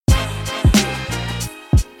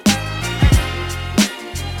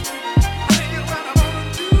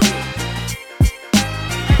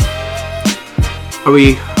Are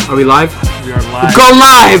we live? We are live. We're going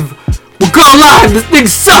live! We're going live! This thing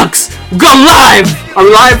sucks! We're going live! Are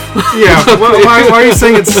we live? Yeah. Why are you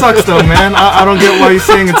saying it sucks though, man? I don't get why you're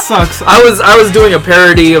saying it sucks. I was doing a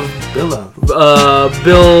parody of Billo.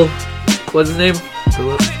 Bill. What's his name?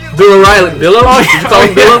 Bill O'Reilly. Billo? Did you call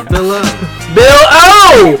him Billo? Billo. Bill.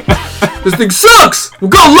 Oh! This thing sucks!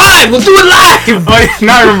 We'll go live! We'll do it live! Oh,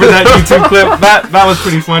 now I remember that YouTube clip. That was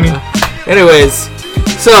pretty funny. Anyways,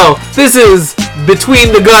 so this is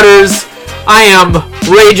Between the Gutters. I am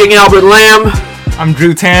Raging Albert Lamb. I'm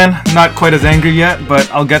Drew Tan. Not quite as angry yet, but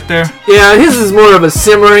I'll get there. Yeah, his is more of a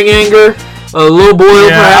simmering anger, a low boil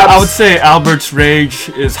perhaps. I would say Albert's rage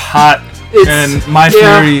is hot, and my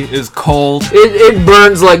fury is cold. It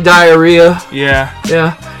burns like diarrhea. Yeah.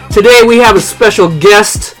 Yeah. Today we have a special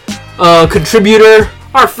guest, contributor,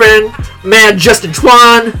 our friend Mad Justin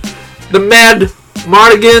Twan, the Mad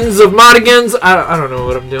Mardigans of Mardigans. I don't know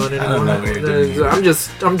what I'm doing anymore. I don't know what you're doing.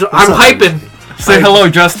 I'm hyping. Say hello,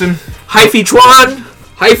 Justin. Hyphy Twan.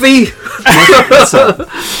 Hyphy. What's up?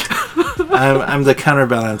 I'm the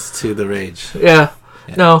counterbalance to the rage. Yeah.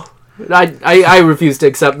 No. I refuse to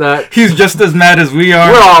accept that. He's just as mad as we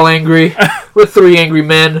are. We're all angry. We're three angry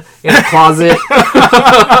men in a closet.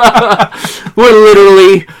 We're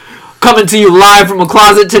literally coming to you live from a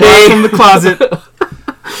closet today. From the closet.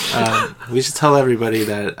 We should tell everybody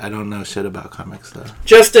that I don't know shit about comics, though.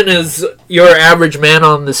 Justin is your average man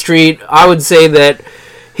on the street. I would say that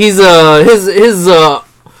he's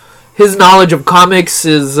his knowledge of comics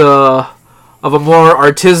is of a more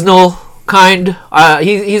artisanal kind.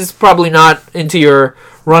 He's probably not into your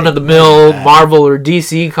run-of-the-mill Marvel or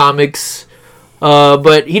DC comics,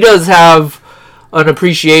 but he does have an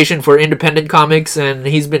appreciation for independent comics, and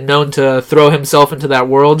he's been known to throw himself into that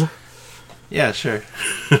world. Yeah, sure.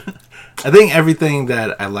 I think everything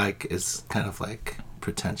that I like is kind of like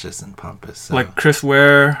pretentious and pompous. So. Like Chris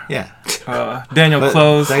Ware. Yeah. Daniel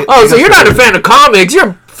Close. So you're not a fan of comics, you're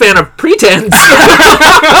a fan of pretense.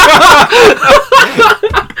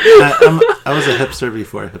 I was a hipster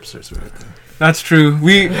before hipsters were a thing. That's true.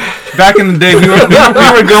 Back in the day, we were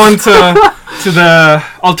going to the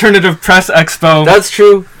Alternative Press Expo. That's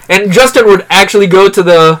true. And Justin would actually go to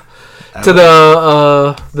the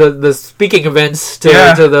speaking events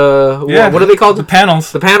what are they called? The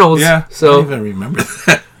panels. The panels. I Yeah. So don't even remember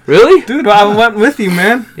that. Really? Dude, I went with you,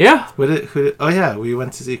 man. Yeah. Oh yeah, we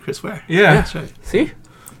went to see Chris Ware. Yeah. That's right. See?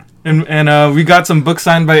 And we got some books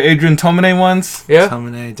signed by Adrian Tomine once. Yeah.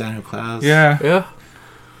 Tomine, Daniel Klaus. Yeah. Yeah.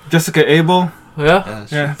 Jessica Abel. Yeah.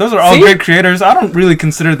 Yeah. Those are all great creators. I don't really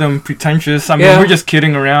consider them pretentious. I mean, we're just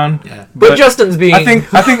kidding around. Yeah. But Justin's being I think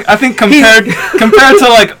compared to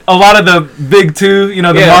like a lot of the big two, the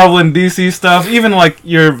Marvel and DC stuff, even like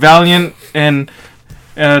your Valiant and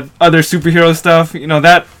other superhero stuff,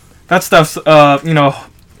 that stuff's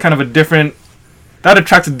kind of a different. That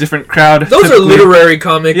attracts a different crowd. Those are literary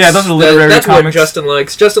comics. Yeah, those are literary that's comics. What Justin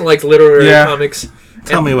likes. Justin likes literary comics.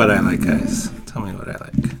 Tell me what I like, guys. Tell me what I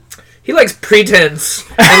like. He likes pretense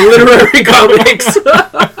and literary comics.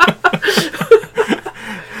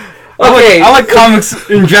 Okay. I like comics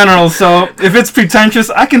in general, so if it's pretentious,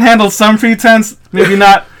 I can handle some pretense, maybe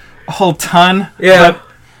not a whole ton. Yeah. But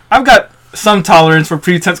I've got some tolerance for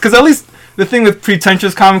pretense, because at least the thing with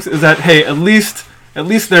pretentious comics is that, hey, at least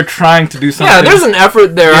they're trying to do something. Yeah, there's an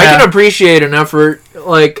effort there. Yeah. I can appreciate an effort.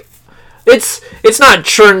 Like, it's not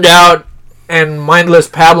churned out and mindless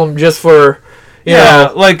pablum just for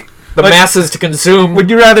the masses to consume. Would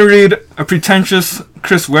you rather read a pretentious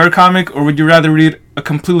Chris Ware comic, or would you rather read a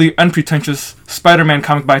completely unpretentious Spider-Man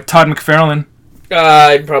comic by Todd McFarlane?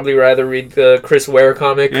 I'd probably rather read the Chris Ware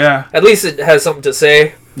comic. Yeah. At least it has something to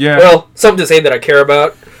say. Yeah. Well, something to say that I care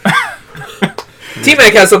about.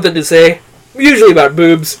 T-Mac has something to say. Usually about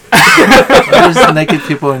boobs. There's naked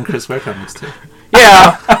people in Chris Ware comics too.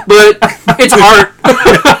 Yeah, but it's art.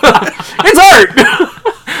 It's art.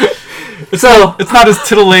 So it's not as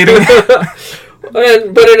titillating.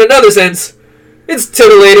 but in another sense, it's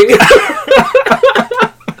titillating.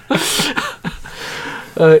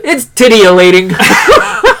 It's titillating.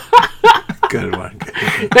 Good one.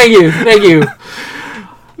 Thank you.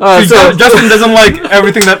 So Justin doesn't like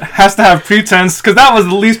everything that has to have pretense, because that was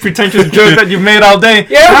the least pretentious joke that you've made all day.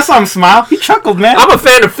 Yeah. I saw him smile. He chuckled, man. I'm a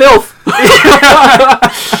fan of filth. Between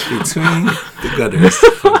the gutters.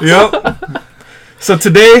 Yep. So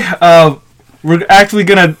today, we're actually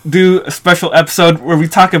going to do a special episode where we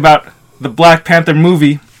talk about the Black Panther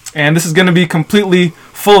movie, and this is going to be completely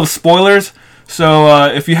full of spoilers. So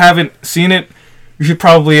if you haven't seen it, you should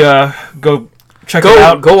probably go check it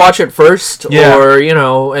out. Go watch it first, or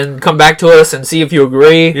and come back to us and see if you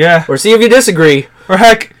agree, Yeah. or see if you disagree. Or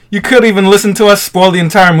heck, you could even listen to us spoil the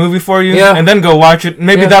entire movie for you, Yeah. and then go watch it.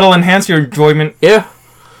 Maybe Yeah. that'll enhance your enjoyment. Yeah.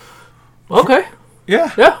 Okay.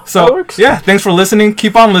 Yeah. Yeah, So that works. yeah, thanks for listening.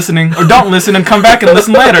 Keep on listening, or don't listen and come back and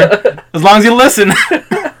listen later. As long as you listen.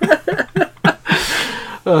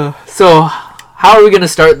 So, how are we gonna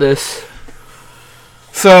start this?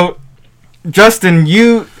 So, Justin,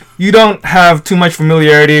 you don't have too much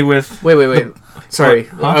familiarity with. Wait. Sorry.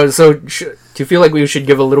 Huh? Do you feel like we should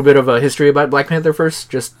give a little bit of a history about Black Panther first,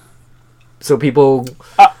 just so people?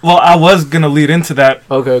 Well, I was gonna lead into that,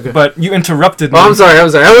 Okay. but you interrupted me. Oh, I'm sorry. I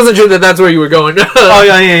wasn't sure that that's where you were going. Oh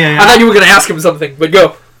yeah. I thought you were gonna ask him something, but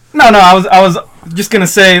go. No, I was just gonna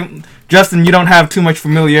say, Justin, you don't have too much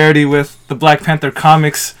familiarity with the Black Panther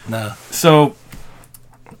comics. No. So,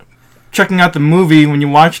 checking out the movie when you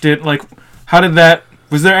watched it, like,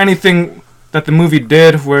 was there anything that the movie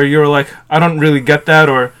did where you were like, I don't really get that,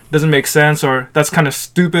 or doesn't make sense, or that's kind of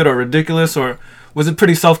stupid or ridiculous, or was it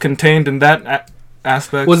pretty self-contained in that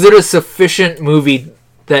aspect? Was it a sufficient movie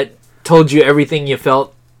that told you everything you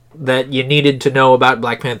felt that you needed to know about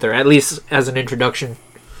Black Panther, at least as an introduction?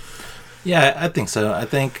 Yeah, I think so. I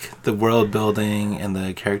think the world building and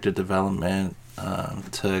the character development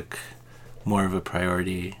took more of a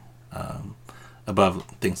priority above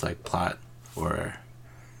things like plot or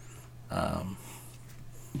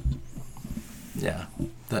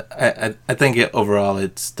I think overall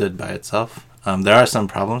it stood by itself. There are some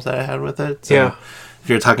problems that I had with it. So Yeah. if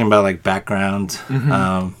you're talking about like background,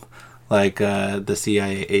 like the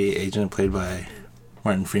CIA agent played by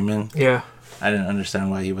Martin Freeman, Yeah. I didn't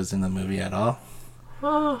understand why he was in the movie at all.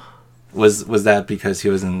 Was that because he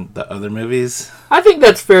was in the other movies? I think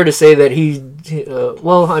that's fair to say that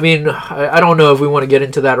well, I mean, I don't know if we want to get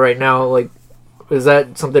into that right now. Like, is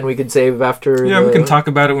that something we could save after? Yeah, we can talk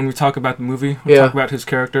about it when we talk about the movie. We'll Yeah. talk about his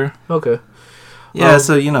character. Okay. Yeah,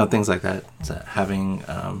 so things like that. So having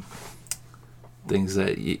things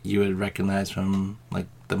that you would recognize from like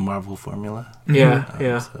the Marvel formula. Yeah.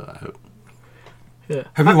 So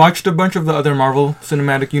Have you watched a bunch of the other Marvel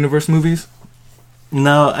Cinematic Universe movies?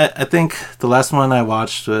 no, I think the last one I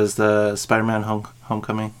watched was the Spider-Man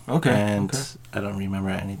Homecoming. Okay, And okay. I don't remember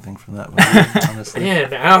anything from that movie, honestly.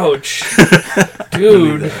 Man, ouch,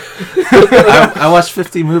 dude. I watched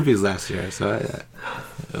 50 movies last year, so it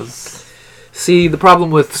was. See, the problem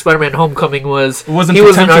with Spider-Man: Homecoming was It wasn't he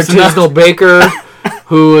was an pretentious enough. artisanal baker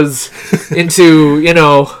who was into,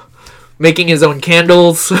 making his own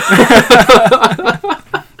candles.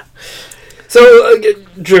 So,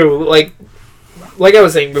 Drew, like I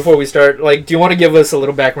was saying before we start, like, do you want to give us a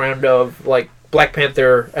little background of like Black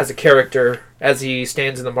Panther as a character, as he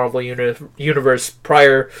stands in the Marvel universe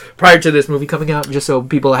prior to this movie coming out, just so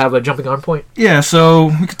people have a jumping on point? Yeah, so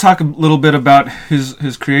we could talk a little bit about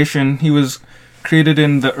his creation. He was created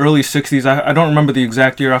in the early 60s. I don't remember the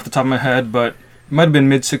exact year off the top of my head, but it might have been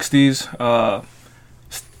mid-60s.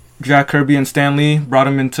 Jack Kirby and Stan Lee brought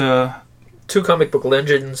him into... Two comic book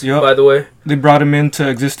legends, Yep. by the way. They brought him into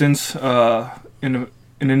existence in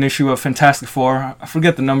an issue of Fantastic Four. I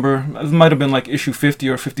forget the number. It might have been like issue 50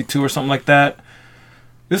 or 52 or something like that.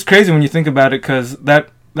 It's crazy when you think about it, because that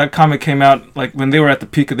comic came out like when they were at the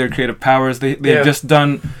peak of their creative powers. They had just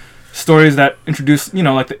done stories that introduced,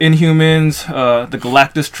 like the Inhumans, the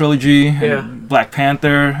Galactus trilogy, and Black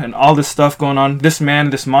Panther, and all this stuff going on. This Man,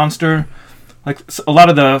 This Monster. Like, a lot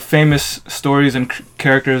of the famous stories and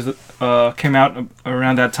characters came out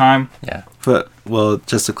around that time. Yeah. But, well,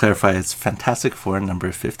 just to clarify, it's Fantastic Four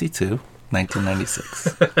number 52,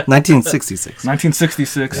 1996. 1966.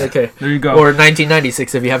 1966. Okay. There you go. Or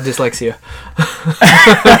 1996 if you have dyslexia.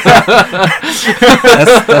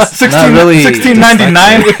 That's not really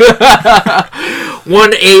 1699.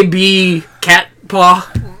 1AB cat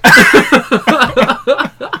paw.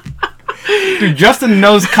 Dude, Justin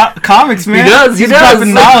knows comics, man. He does. He's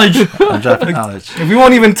dropping knowledge. I'm dropping knowledge. We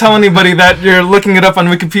won't even tell anybody that you're looking it up on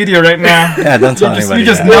Wikipedia right now. Yeah, don't tell anybody. You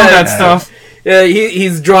just that. know that Yeah. stuff. Yeah,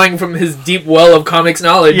 he's drawing from his deep well of comics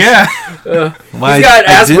knowledge. Yeah. Well, He's got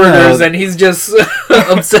I do Asperger's know- and he's just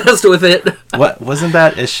obsessed with it. What wasn't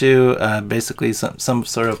that issue basically some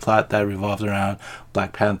sort of plot that revolved around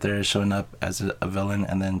Black Panther showing up as a villain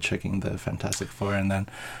and then tricking the Fantastic Four, and then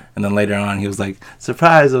later on he was like,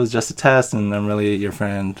 surprise, it was just a test and I'm really your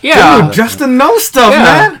friend. Yeah. Dude, Justin knows stuff, Yeah,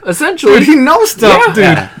 man. essentially. Dude, he knows stuff,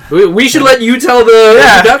 Yeah. dude. Yeah. We should let you tell the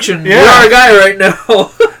Yeah. introduction. Yeah. You're our guy right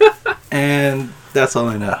now. And that's all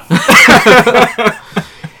I know.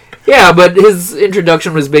 Yeah, but his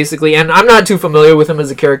introduction was basically, and I'm not too familiar with him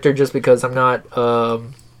as a character just because I'm not,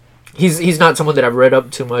 he's not someone that I've read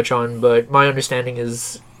up too much on, but my understanding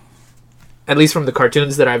is, at least from the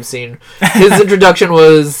cartoons that I've seen. His introduction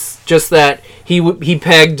was just that he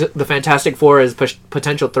pegged the Fantastic Four as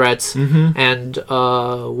potential threats and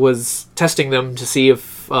was testing them to see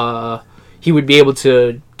if he would be able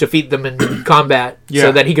to defeat them in combat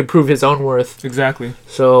so that he could prove his own worth. Exactly.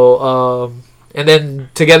 So, and then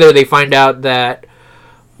together they find out that,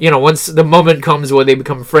 once the moment comes where they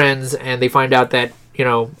become friends and they find out that,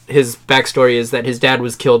 his backstory is that his dad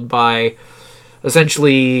was killed by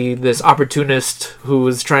essentially this opportunist who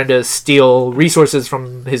was trying to steal resources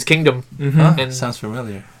from his kingdom. Huh? And sounds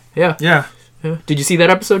familiar. Yeah. Yeah. Did you see that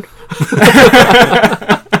episode?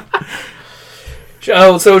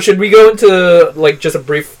 So should we go into just a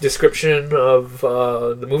brief description of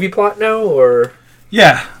the movie plot now, or?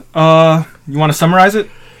 Yeah. You want to summarize it?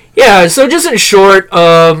 Yeah. So just in short,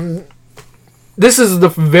 this is the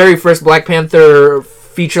very first Black Panther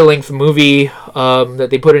feature-length movie that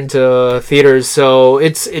they put into theaters. So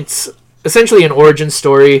it's essentially an origin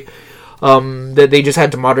story that they just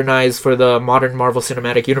had to modernize for the modern Marvel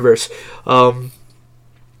Cinematic Universe.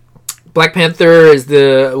 Black Panther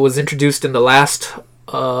was introduced in the last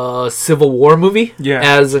Civil War movie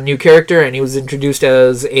as a new character, and he was introduced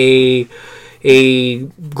as a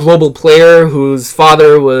global player whose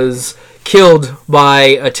father was killed by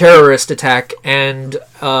a terrorist attack, and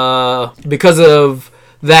because of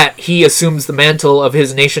that, he assumes the mantle of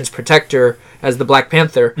his nation's protector as the Black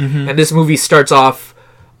Panther. And this movie starts off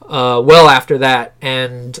well after that,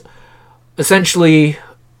 and essentially,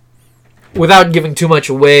 without giving too much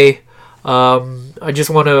away, I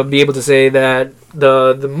just want to be able to say that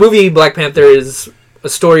the movie Black Panther is a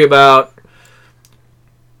story about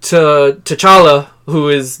T'Challa, who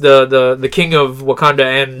is the king of Wakanda,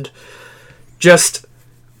 and just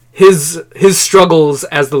his struggles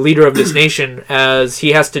as the leader of this nation, as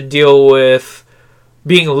he has to deal with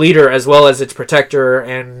being a leader as well as its protector,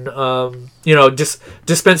 and just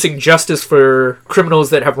dispensing justice for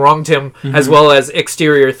criminals that have wronged him, as well as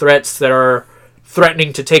exterior threats that are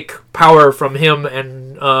threatening to take power from him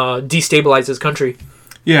and destabilize his country.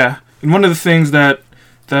 Yeah, and one of the things that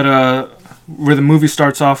where the movie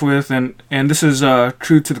starts off with, and this is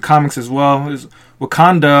true to the comics as well, is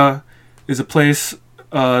Wakanda is a place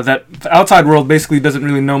that the outside world basically doesn't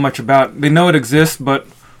really know much about. They know it exists, but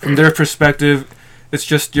from their perspective, it's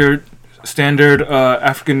just your standard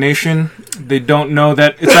African nation. They don't know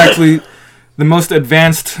that it's actually the most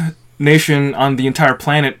advanced nation on the entire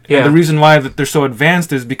planet. And the reason why that they're so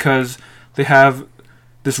advanced is because they have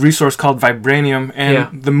this resource called vibranium,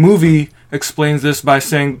 and the movie explains this by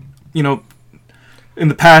saying, in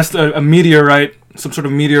the past, a meteorite, some sort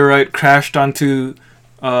of meteorite, crashed onto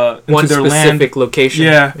one their specific location.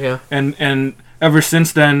 Yeah. And ever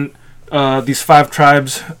since then, these 5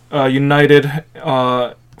 tribes united,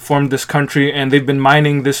 formed this country, and they've been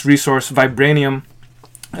mining this resource, vibranium,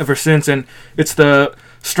 ever since. And it's the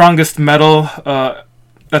strongest metal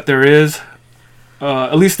that there is,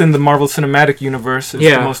 at least in the Marvel Cinematic Universe. It's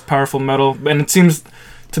the most powerful metal, and it seems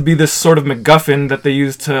to be this sort of MacGuffin that they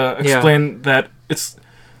use to explain that it's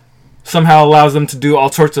somehow allows them to do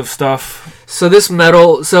all sorts of stuff. So this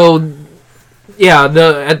metal, the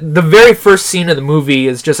very first scene of the movie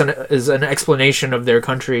is just an explanation of their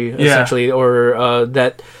country, essentially, or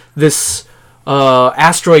that this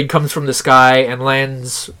asteroid comes from the sky and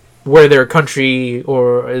lands where their country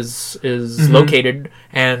is located,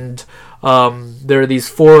 and there are these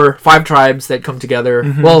 5 tribes that come together.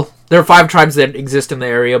 Well, there are 5 tribes that exist in the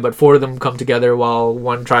area, but 4 of them come together while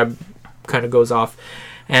one tribe kind of goes off.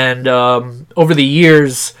 And over the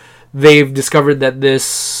years, they've discovered that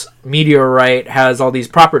this meteorite has all these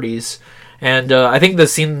properties. And I think the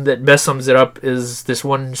scene that best sums it up is this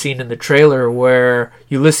one scene in the trailer where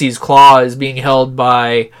Ulysses Klaue is being held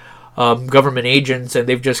by government agents, and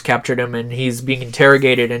they've just captured him, and he's being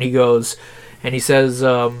interrogated, and he says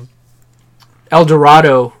El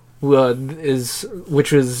Dorado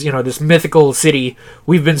which is this mythical city.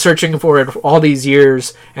 We've been searching for it all these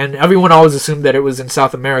years, and everyone always assumed that it was in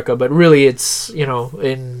South America, but really it's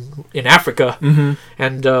in Africa.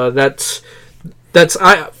 And that's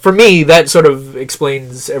for me, that sort of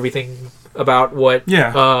explains everything about what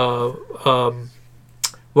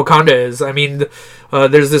Wakanda is. I mean,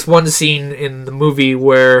 there's this one scene in the movie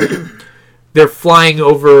where they're flying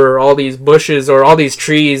over all these bushes or all these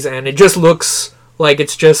trees, and it just looks like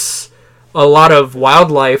it's just a lot of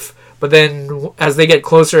wildlife. But then as they get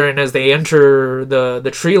closer and as they enter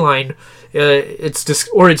the tree line,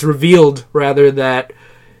 it's revealed rather that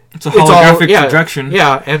it's a holographic projection.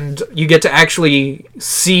 Yeah, and you get to actually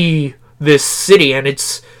see this city, and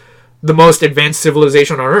it's the most advanced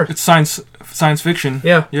civilization on Earth. It's science fiction.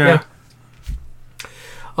 Yeah.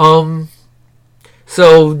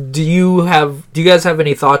 So do you guys have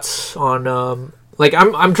any thoughts on like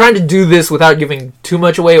I'm trying to do this without giving too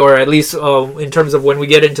much away, or at least in terms of when we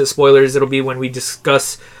get into spoilers, it'll be when we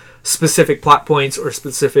discuss specific plot points or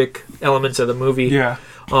specific elements of the movie. Yeah.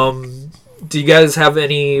 Do you guys have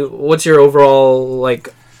any? What's your overall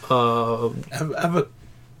like? I have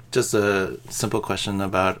just a simple question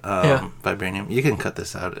about vibranium. You can cut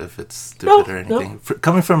this out if it's stupid or anything. No.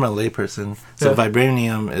 Coming from a layperson, so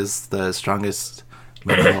vibranium is the strongest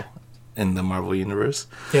metal in the Marvel universe.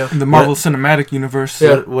 Yeah. In the Marvel Cinematic Universe.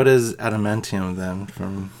 Yeah. What is adamantium then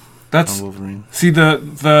from Wolverine? See,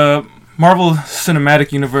 the Marvel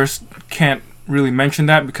Cinematic Universe can't really mention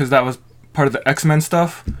that because that was part of the X-Men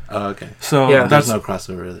stuff. Oh, okay. So there's no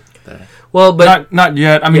crossover there. Well, but not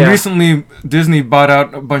yet. I mean, recently Disney bought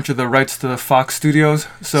out a bunch of the rights to the Fox Studios,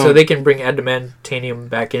 so they can bring adamantium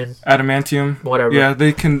back in. Adamantium, whatever. Yeah,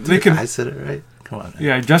 they can. I said it right. Come on. Man.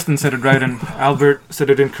 Yeah, Justin said it right, and Albert said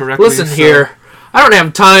it incorrectly. Listen here, I don't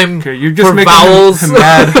have time. Okay, you're just for making vowels. him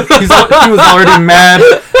mad. He was already mad.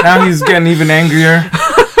 Now he's getting even angrier.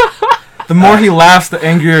 The more he laughs, the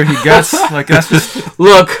angrier he gets. Like that's just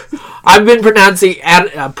look. I've been pronouncing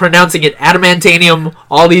it adamantium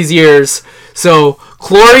all these years. So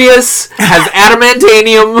Glorious has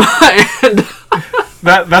adamantium, and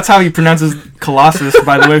that's how he pronounces Colossus.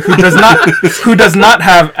 By the way, who does not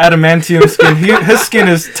have adamantium skin? His skin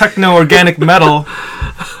is techno-organic metal.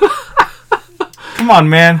 Come on,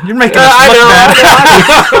 man, you're making us look bad.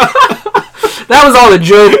 That was all a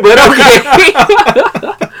joke, but okay.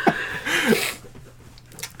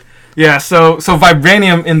 Yeah, so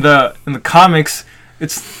vibranium in the comics,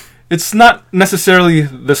 it's not necessarily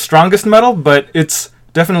the strongest metal, but it's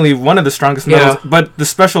definitely one of the strongest metals. But the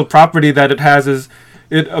special property that it has is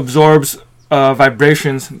it absorbs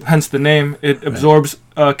vibrations, hence the name. It absorbs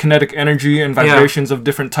kinetic energy and vibrations of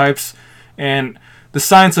different types, and the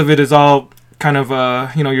science of it is all kind of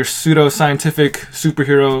your pseudo-scientific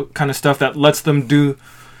superhero kind of stuff that lets the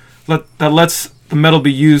metal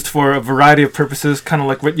be used for a variety of purposes, kind of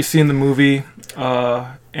like what you see in the movie,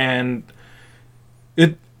 and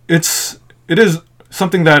it is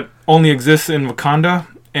something that only exists in Wakanda,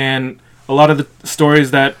 and a lot of the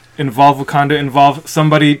stories that involve Wakanda involve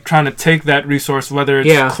somebody trying to take that resource, whether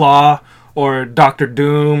it's Claw or Doctor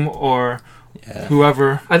Doom or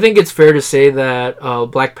whoever. I think it's fair to say that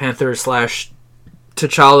Black Panther /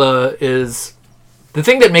 T'Challa is the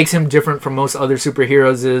thing that makes him different from most other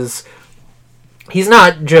superheroes is he's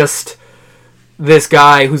not just this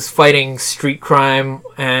guy who's fighting street crime,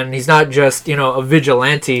 and he's not just, a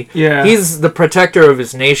vigilante. Yeah. He's the protector of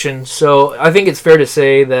his nation. So I think it's fair to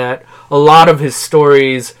say that a lot of his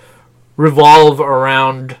stories revolve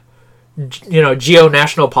around,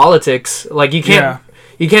 geo-national politics. Like, you can't,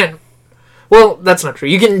 well, that's not true.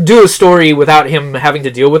 You can do a story without him having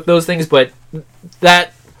to deal with those things, but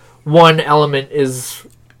that one element is,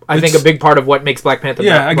 I think, a big part of what makes Black Panther.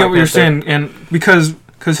 Yeah, I get what you're saying, and because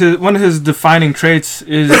one of his defining traits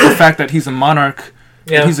is the fact that he's a monarch,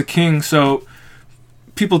 and he's a king. So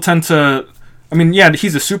people tend to,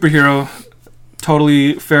 he's a superhero,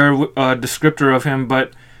 totally fair descriptor of him.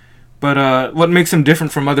 But what makes him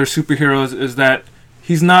different from other superheroes is that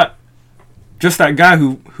he's not just that guy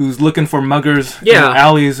who's looking for muggers in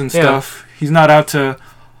alleys and stuff. He's not out to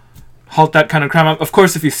halt that kind of crime. Of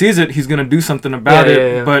course, if he sees it, he's going to do something about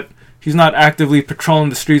it. But he's not actively patrolling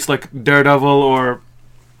the streets like Daredevil or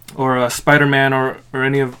Spider-Man or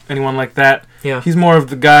anyone like that. Yeah. He's more of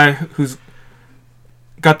the guy who's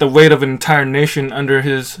got the weight of an entire nation under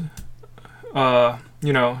his,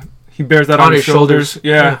 he bears that on his shoulders.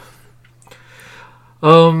 Yeah.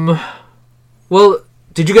 Well,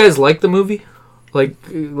 did you guys like the movie? Like,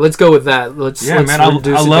 let's go with that. Let's I loved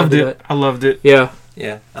it. I loved it. Yeah.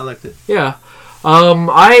 Yeah, I liked it. Yeah.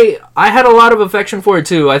 I had a lot of affection for it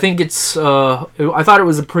too. I think it's I thought it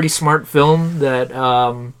was a pretty smart film that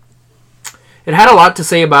it had a lot to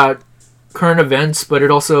say about current events, but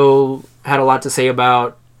it also had a lot to say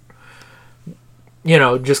about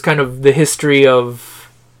just kind of the history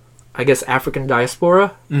of, I guess, African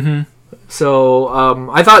diaspora. Mm-hmm. So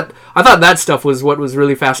I thought that stuff was what was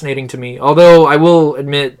really fascinating to me. Although I will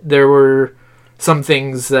admit there were some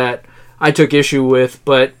things that I took issue with,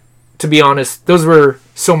 but to be honest, those were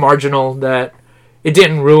so marginal that it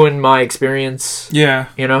didn't ruin my experience. Yeah.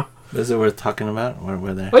 Is it worth talking about? Or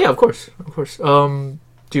were there? Oh yeah, of course. Do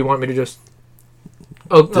you want me to just?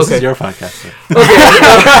 Oh, this okay. is your podcast. So. Okay.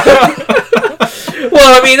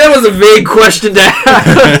 Well, that was a vague question to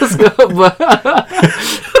ask. But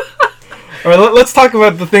all right, let's talk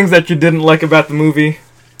about the things that you didn't like about the movie.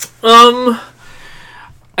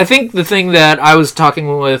 I think the thing that I was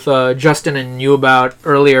talking with Justin and you about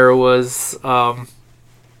earlier was some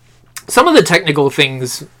of the technical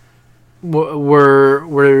things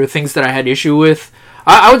were things that I had issue with.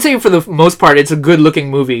 I would say for the most part, it's a good looking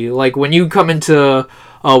movie. Like when you come into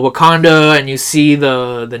Wakanda and you see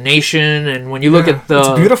the nation, and when you look at the, it's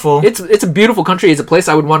beautiful. It's a beautiful country. It's a place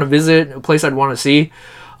I would want to visit, a place I'd want to see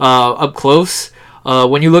up close.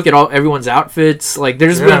 When you look at everyone's outfits, like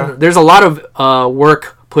there's a lot of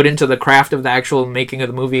work put into the craft of the actual making of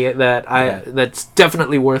the movie that's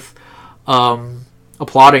definitely worth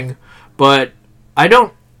applauding. But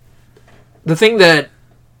the thing that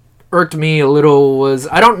irked me a little was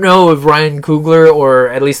I don't know if Ryan Coogler, or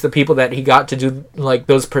at least the people that he got to do like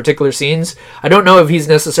those particular scenes, I don't know if he's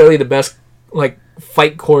necessarily the best like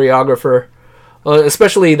fight choreographer,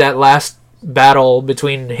 especially that last battle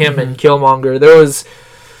between him and Killmonger. There was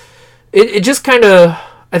it just kind of,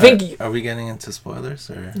 I think. Are we getting into spoilers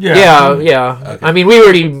or? Yeah. Okay. I mean, we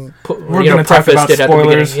already We're gonna talk prefaced about it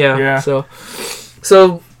spoilers. at the beginning. Yeah. Yeah.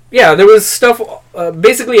 So yeah, there was stuff.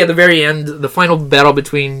 Basically, at the very end, the final battle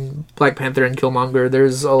between Black Panther and Killmonger.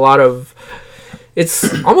 There's a lot of. It's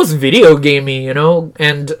almost video gamey, you know.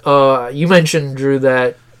 And you mentioned, Drew,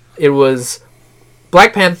 that it was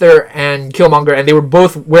Black Panther and Killmonger, and they were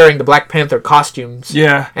both wearing the Black Panther costumes.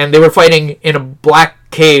 Yeah. And they were fighting in a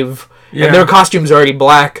black cave, and their costumes are already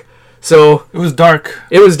black. So it was dark.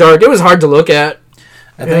 It was dark. It was hard to look at.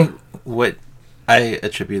 I think what I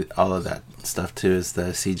attribute all of that stuff to is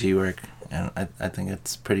the CG work, and I think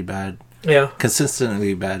it's pretty bad. Yeah.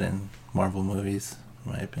 Consistently bad in Marvel movies,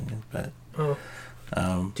 in my opinion. But do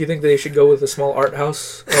you think they should go with a small art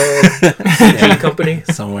house CG company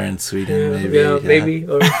somewhere in Sweden? Maybe. Yeah, maybe,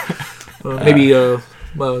 or maybe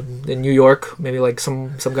in New York, maybe like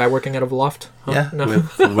some guy working out of a loft. Huh? Yeah, No.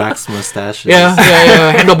 with wax mustaches. Yeah,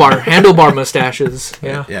 handlebar mustaches.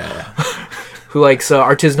 Yeah. Who likes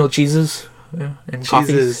artisanal cheeses? Yeah, and coffees.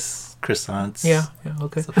 Cheeses, croissants. Yeah.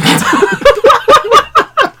 Okay.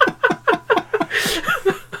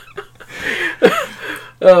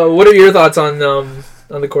 What are your thoughts on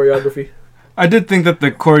the choreography? I did think that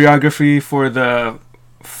the choreography for the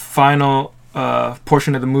final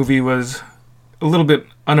portion of the movie was a little bit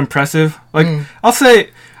unimpressive. Like, I'll say,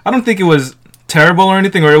 I don't think it was terrible or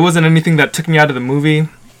anything, or it wasn't anything that took me out of the movie.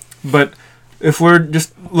 But if we're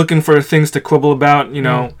just looking for things to quibble about, you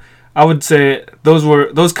know, I would say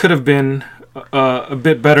those could have been a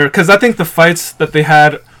bit better. Because I think the fights that they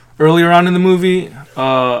had earlier on in the movie,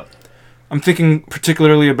 I'm thinking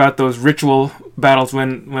particularly about those ritual battles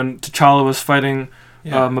when T'Challa was fighting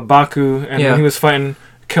M'Baku, and when he was fighting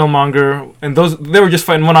Killmonger, and they were just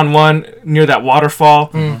fighting one-on-one near that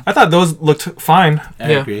waterfall. I thought those looked fine.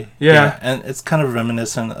 I agree. Yeah, and it's kind of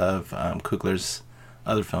reminiscent of Coogler's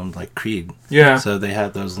other films like Creed. Yeah. So they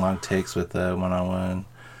had those long takes with the one-on-one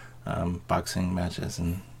boxing matches,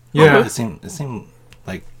 and it seemed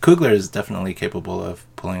like Coogler is definitely capable of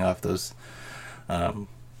pulling off those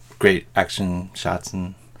great action shots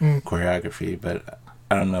and choreography, but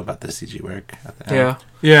I don't know about the CG work at the end.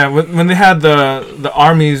 Yeah, when they had the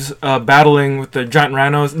armies battling with the giant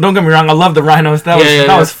rhinos. Don't get me wrong, I love the rhinos. That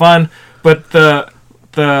was fun. But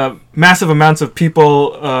the massive amounts of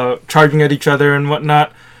people charging at each other and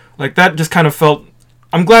whatnot, like that just kind of felt.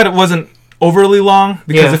 I'm glad it wasn't overly long,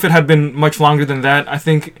 because if it had been much longer than that, I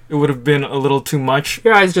think it would have been a little too much.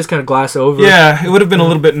 Your eyes just kind of glass over. Yeah, it would have been a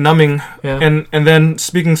little bit numbing. Yeah. And then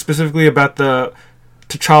speaking specifically about the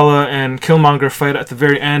T'Challa and Killmonger fight at the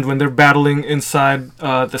very end, when they're battling inside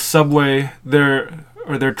the subway, their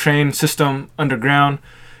train system underground,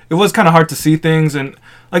 it was kind of hard to see things. And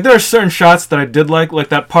like there are certain shots that I did like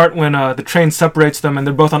that part when the train separates them and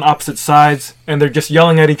they're both on opposite sides and they're just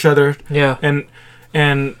yelling at each other. Yeah.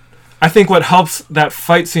 And I think what helps that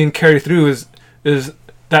fight scene carry through is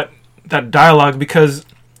that dialogue, because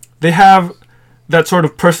they have that sort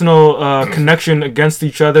of personal connection against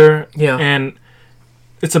each other. Yeah. And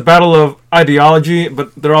it's a battle of ideology,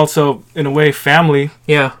 but they're also, in a way, family.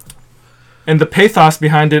 Yeah. And the pathos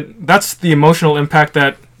behind it, that's the emotional impact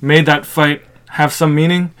that made that fight have some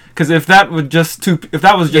meaning. Because if that was just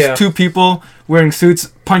two people wearing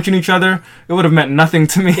suits punching each other, it would have meant nothing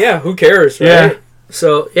to me. Yeah, who cares, right? Yeah.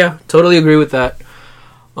 So, yeah, totally agree with that.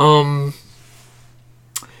 In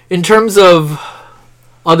terms of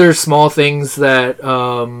other small things that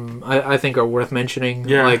I think are worth mentioning,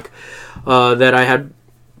 like that I had,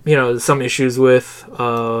 some issues with.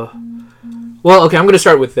 Well, okay, I'm going to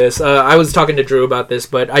start with this. I was talking to Drew about this,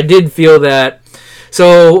 but I did feel that.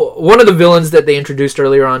 So one of the villains that they introduced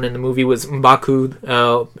earlier on in the movie was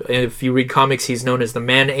M'Baku. If you read comics, he's known as the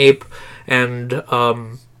Man-Ape, and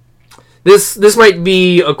this might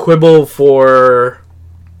be a quibble for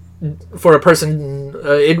a person.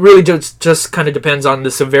 It really just kind of depends on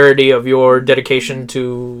the severity of your dedication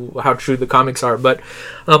to how true the comics are. But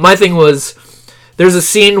my thing was, there's a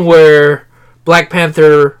scene where Black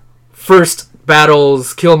Panther first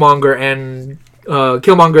battles Killmonger, and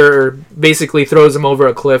Killmonger basically throws him over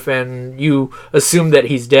a cliff, and you assume that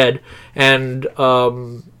he's dead. And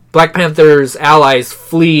Black Panther's allies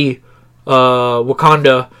flee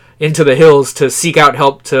Wakanda into the hills to seek out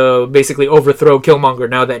help to basically overthrow Killmonger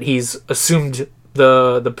now that he's assumed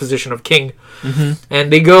the position of king.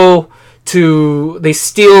 And they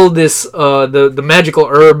steal this the magical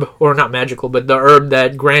herb, or not magical, but the herb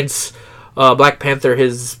that grants Black Panther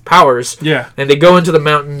his powers. Yeah. And they go into the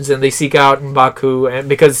mountains and they seek out M'Baku, and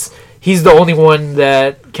because he's the only one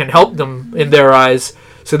that can help them in their eyes.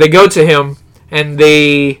 So they go to him and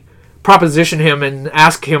they proposition him and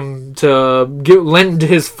ask him to lend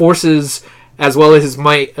his forces as well as his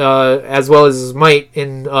might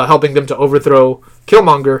in helping them to overthrow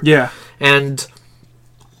Killmonger. Yeah. And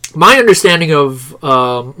my understanding of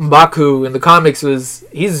M'Baku in the comics was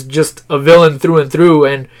he's just a villain through and through,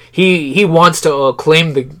 and he wants to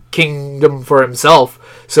claim the kingdom for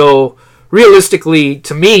himself. So realistically,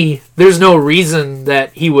 to me, there's no reason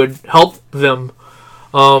that he would help them.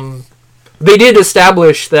 They did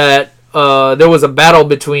establish that there was a battle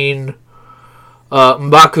between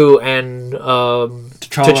M'Baku and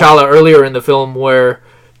T'Challa earlier in the film where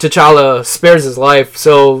T'Challa spares his life.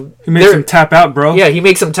 So he makes him tap out, bro. Yeah, he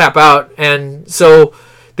makes him tap out. And so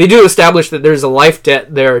they do establish that there's a life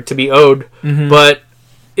debt there to be owed. But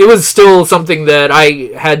it was still something that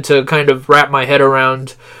I had to kind of wrap my head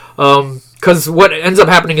around. Because what ends up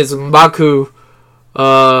happening is M'Baku...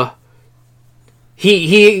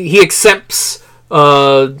 He accepts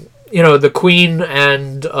the Queen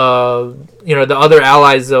and the other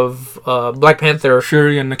allies of Black Panther,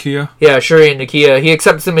 Shuri and Nakia. Yeah, Shuri and Nakia. He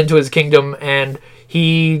accepts them into his kingdom, and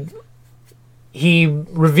he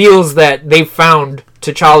reveals that they found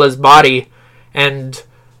T'Challa's body, and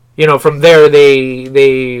from there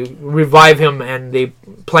they revive him and they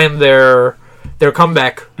plan their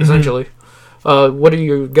comeback essentially. What are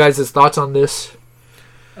your guys' thoughts on this?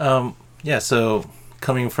 Yeah, so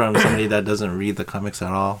coming from somebody that doesn't read the comics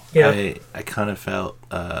at all, I kind of felt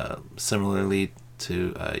similarly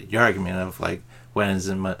to your argument of like, when is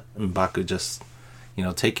M'Baku just,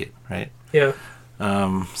 take it, right? Yeah.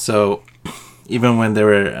 So even when they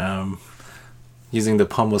were using the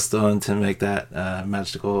pummel stone to make that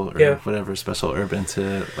magical or whatever special herb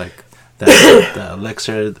into like the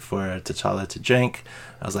elixir for T'Challa to drink,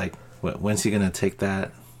 I was like, when's he gonna take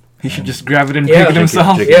that? He should just grab it and drink it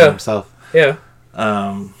himself. Yeah.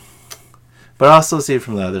 But I also see it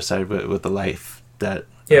from the other side with the life that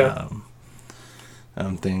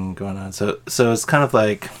thing going on. So it's kind of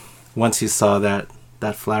like, once he saw that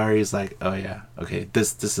flower, he's like, oh yeah, okay,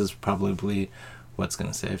 this is probably what's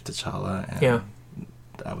gonna save T'Challa, and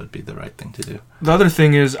that would be the right thing to do. The other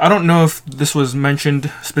thing is, I don't know if this was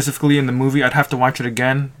mentioned specifically in the movie. I'd have to watch it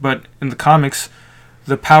again. But in the comics,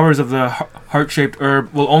 the powers of the heart-shaped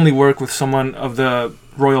herb will only work with someone of the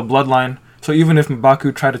royal bloodline. So even if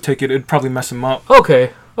M'Baku tried to take it, it'd probably mess him up.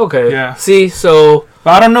 Okay. Yeah. See, so...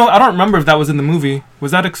 But I don't know. I don't remember if that was in the movie.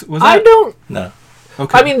 Was that... I don't... No.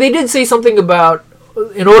 Okay. I mean, they did say something about,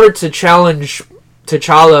 in order to challenge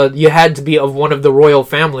T'Challa, you had to be of one of the royal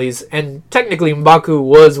families. And technically, M'Baku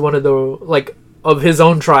was one of the, like, of his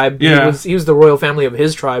own tribe. Yeah. He was the royal family of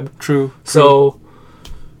his tribe. True. So...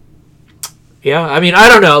 Yeah, I mean, I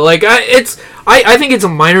don't know. Like, I think it's a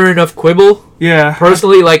minor enough quibble. Yeah.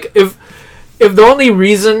 Personally, like, if the only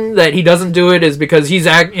reason that he doesn't do it is because he's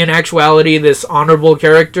in actuality this honorable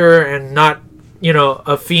character and not,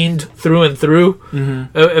 a fiend through and through,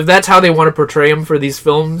 if that's how they want to portray him for these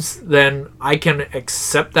films, then I can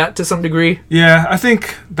accept that to some degree. Yeah, I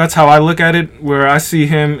think that's how I look at it, where I see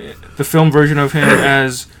him, the film version of him,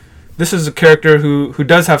 as this is a character who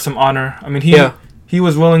does have some honor. I mean, he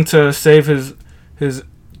was willing to save his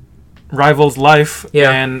rival's life,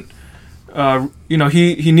 and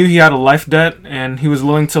he knew he had a life debt, and he was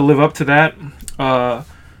willing to live up to that.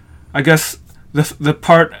 I guess the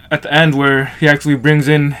part at the end where he actually brings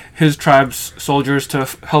in his tribe's soldiers to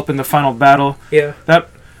help in the final battle. Yeah, that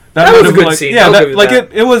was a good scene. Yeah,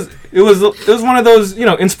 it was one of those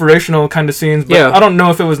inspirational kind of scenes. But I don't know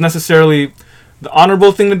if it was necessarily the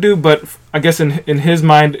honorable thing to do, but I guess in his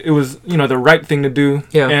mind it was the right thing to do.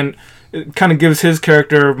 Yeah, and it kind of gives his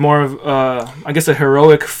character more of I guess a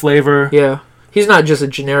heroic flavor. Yeah, he's not just a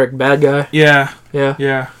generic bad guy. Yeah.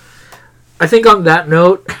 I think on that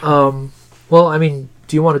note, well, I mean,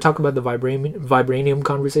 do you want to talk about the vibranium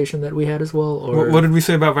conversation that we had as well? Or What did we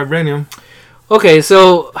say about vibranium? Okay,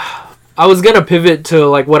 so I was gonna pivot to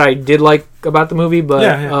like what I did like about the movie, but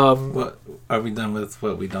Yeah. What are we done with?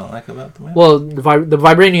 What we don't like about the movie? well, the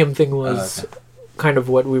vibranium thing was okay. kind of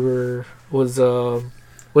what was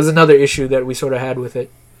another issue that we sort of had with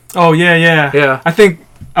it. Oh yeah. Yeah. I think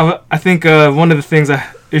one of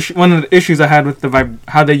the issues I had with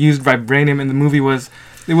how they used vibranium in the movie was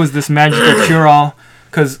it was this magical cure-all.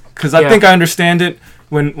 Because I think I understand it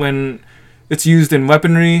when it's used in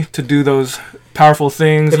weaponry to do those powerful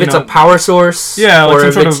things. If it's a power source, Yeah, like or some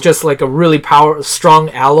if sort it's of- just like a really strong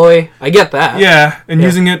alloy, I get that. Yeah, and Yeah.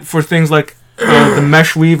 using it for things like the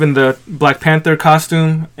mesh weave in the Black Panther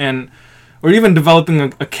costume, or even developing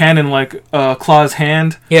a cannon like Claw's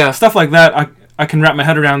hand. Yeah. Stuff like that, I can wrap my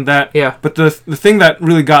head around that. Yeah. But the thing that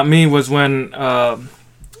really got me was when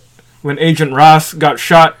Agent Ross got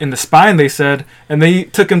shot in the spine, they said, and they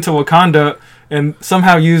took him to Wakanda and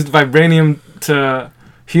somehow used vibranium to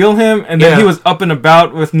heal him, and then Yeah. he was up and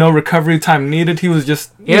about with no recovery time needed. He was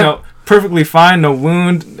just, perfectly fine, no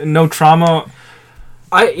wound, no trauma.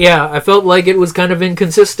 I felt like it was kind of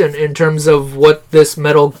inconsistent in terms of what this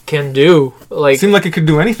metal can do. Like, It seemed like it could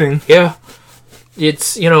do anything. yeah,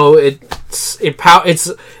 it's it's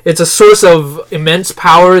a source of immense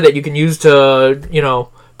power that you can use to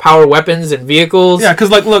power weapons and vehicles. Yeah, because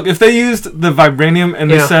look, if they used the vibranium and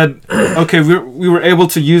they Yeah. said, okay, we were able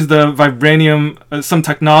to use the vibranium, some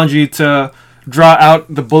technology to draw out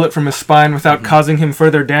the bullet from his spine without causing him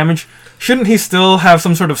further damage, shouldn't he still have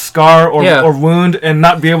some sort of scar or wound and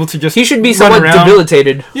not be able to just He should be run somewhat around?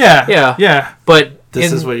 debilitated. Yeah. But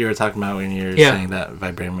This is what you were talking about when you were Yeah. saying that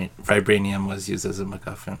vibranium was used as a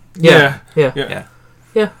MacGuffin. yeah.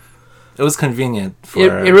 It was convenient for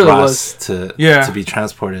It really Ross to Yeah. be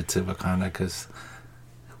transported to Wakanda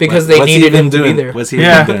because they needed him to be there. What's he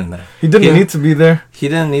Yeah. even doing there? He didn't Yeah. need to be there. He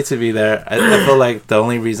didn't need to be there. I feel like the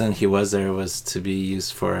only reason he was there was to be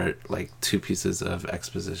used for like 2 pieces of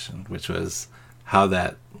exposition, which was how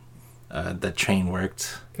that train worked,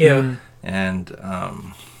 Yeah. and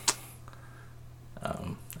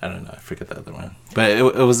I don't know, I forget the other one, but it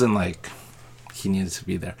wasn't like he needed to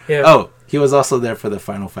be there. Yeah. Oh, he was also there for the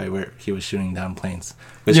final fight where he was shooting down planes,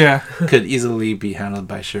 which Yeah. could easily be handled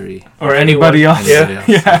by Shuri. Or anybody anyone. else.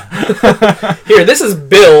 Anybody else. Yeah. Here, this is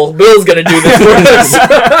Bill. Bill's gonna do this for us.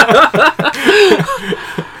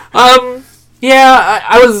 Yeah,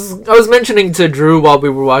 I was mentioning to Drew while we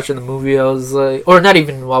were watching the movie. I was like, or not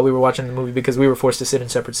even while we were watching the movie because we were forced to sit in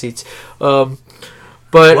separate seats. But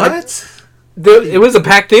What? it was a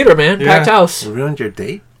packed theater, man, Yeah. packed house. You ruined your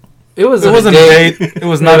date? It was. It wasn't a date. It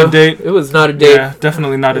was not a date. It was not a date. Yeah,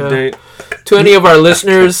 definitely not Yeah. a date. To any of our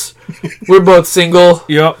listeners, we're both single,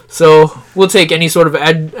 Yep. so we'll take any sort of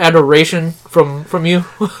adoration from you.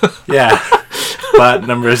 Yeah. Bot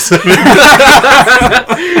numbers.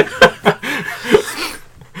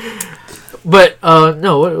 But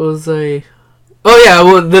no, what was I? Oh yeah,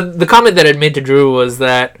 well the comment that I made to Drew was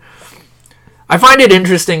that I find it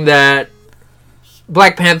interesting that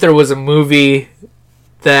Black Panther was a movie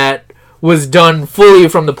that was done fully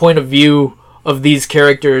from the point of view of these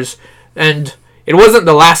characters, and it wasn't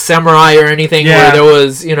The Last Samurai or anything Yeah. where there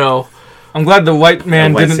was I'm glad the white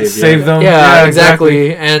man white didn't savior. save them. yeah,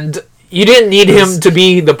 exactly. And you didn't need him to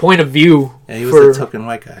be the point of view. Yeah, he was for, a token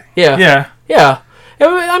white guy. yeah. Yeah.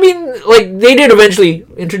 I mean, like, they did eventually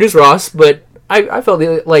introduce Ross, but I felt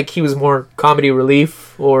like he was more comedy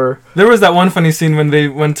relief, or... There was that one funny scene when they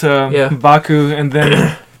went to Yeah. M'Baku, and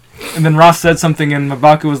then Ross said something, and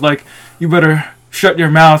M'Baku was like, "You better shut your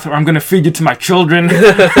mouth, or I'm gonna feed you to my children."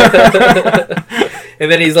 And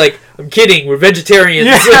then he's like, I'm kidding, we're vegetarians.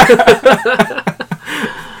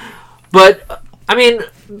 But, I mean,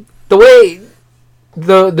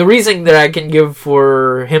 the reason that I can give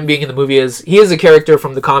for him being in the movie is he is a character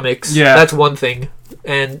from the comics. Yeah. That's one thing.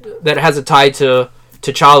 And that has a tie to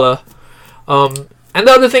T'Challa. And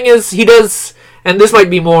the other thing is he does, and this might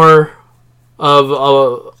be more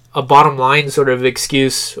of a bottom line sort of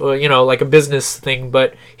excuse, or, like a business thing,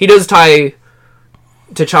 but he does tie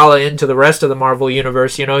T'Challa into the rest of the Marvel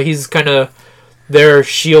universe. He's kind of their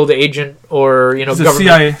SHIELD agent, or He's a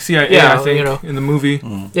government. CIA, Yeah, I think, in the movie.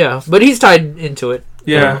 Yeah, but he's tied into it.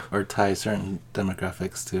 Yeah. Or tie certain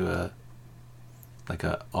demographics to like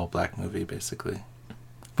a all black movie, basically.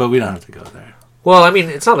 But we don't have to go there. Well, I mean,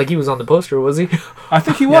 it's not like he was on the poster, was he? I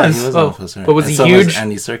think he Yeah, was. he was Oh, on the poster. but was And he so huge?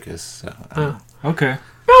 Andy Serkis. So, Okay.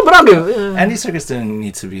 No, but I'll give. Andy Serkis didn't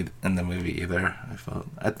need to be in the movie either. I felt.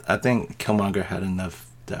 I think Killmonger had enough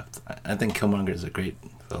depth. I think Killmonger is a great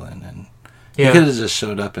villain, and he could have just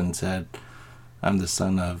showed up and said, "I'm the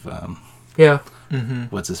son of Yeah.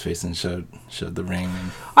 what's his face and showed the ring.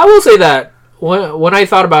 And I will say that when I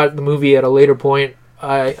thought about the movie at a later point,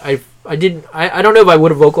 I don't know if I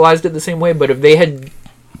would have vocalized it the same way, but if they had,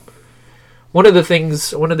 one of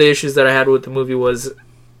the issues that I had with the movie was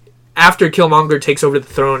after Killmonger takes over the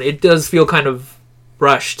throne, it does feel kind of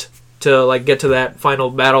rushed to like get to that final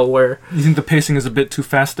battle where. You think the pacing is a bit too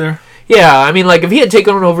fast there? Yeah, I mean, like if he had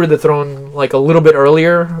taken over the throne like a little bit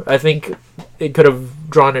earlier, I think it could have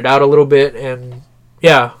drawn it out a little bit, and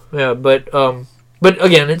yeah, but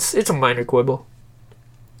again, it's a minor quibble.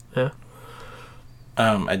 Yeah.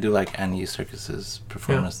 I do like Andy Serkis's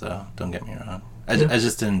performance though. Don't get me wrong. I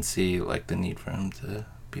just didn't see like the need for him to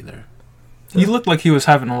be there. He looked like he was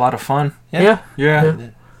having a lot of fun. Yeah. Yeah.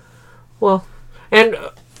 Well, and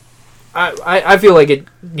I feel like it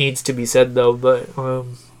needs to be said though, but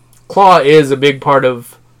Claw is a big part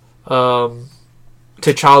of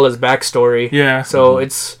T'Challa's backstory. Yeah. So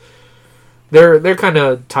it's they're kind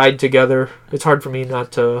of tied together. It's hard for me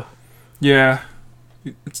not to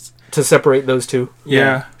to separate those two.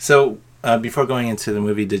 Yeah. So before going into the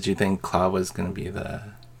movie, did you think Claw was going to be the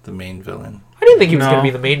main villain? I didn't think he was going to be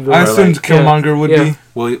the main villain. I assumed Killmonger would be.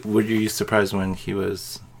 Well, were you surprised when he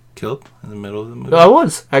was killed in the middle of the movie? I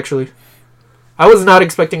was, actually. I was not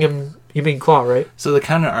expecting him being Claw, right? So the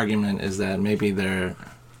counter argument is that maybe they're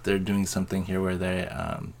doing something here where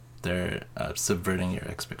they're subverting your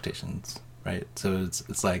expectations, right? So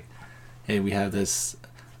it's like, hey, we have this.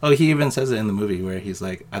 Oh, he even says it in the movie where he's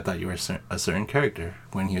like, I thought you were a certain character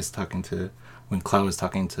when he was when Claw was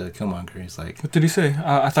talking to Killmonger. He's like, what did he say?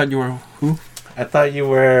 I thought you were who? I thought you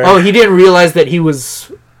were. Oh, he didn't realize that he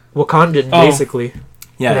was Wakandan, basically.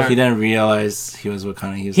 Yeah, Right. He didn't realize he was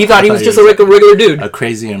Wakanda. He thought he was just a regular dude. A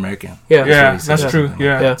crazy American. Yeah, that's true.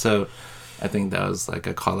 Yeah. So I think that was like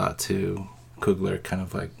a call out to Coogler, kind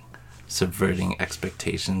of like subverting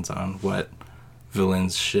expectations on what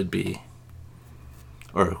villains should be,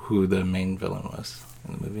 or who the main villain was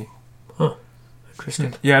in the movie. Huh.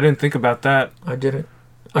 Interesting. Yeah, I didn't think about that. I didn't.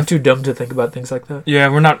 I'm too dumb to think about things like that. Yeah,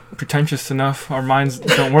 we're not pretentious enough. Our minds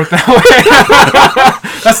don't work that way.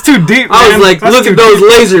 That's too deep, man. I was like, That's look at those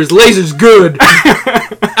lasers. Lasers good.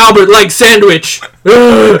 Albert, like sandwich.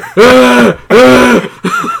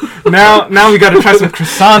 Now we got to try some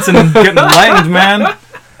croissants and get enlightened, man.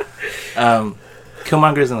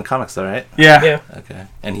 Killmonger's in the comics, though, right? Yeah. Okay,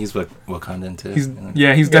 and he's Wakandan too.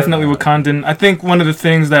 He's definitely Wakandan. I think one of the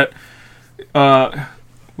things that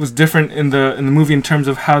was different in the movie in terms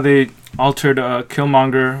of how they altered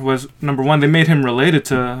Killmonger was, number one, they made him related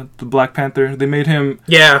to the Black Panther. They made him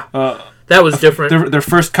that was different. They're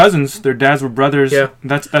first cousins. Their dads were brothers. Yeah,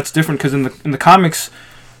 that's different because in the comics,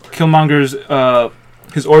 Killmonger's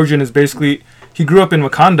his origin is basically he grew up in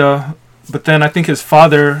Wakanda, but then I think his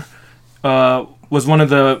father was one of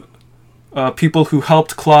the people who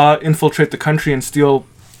helped Claw infiltrate the country and steal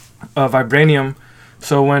vibranium.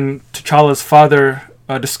 So when T'Challa's father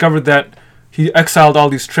discovered that, he exiled all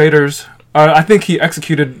these traitors. I think he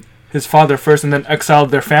executed his father first and then exiled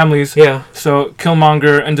their families. Yeah. So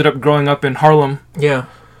Killmonger ended up growing up in Harlem. Yeah.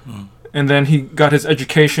 And then he got his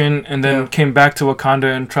education and then came back to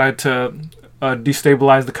Wakanda and tried to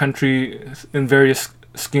destabilize the country in various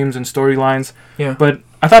schemes and storylines. Yeah. But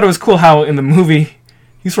I thought it was cool how in the movie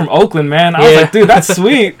he's from Oakland, man. I was like, dude, that's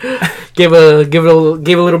sweet. Gave a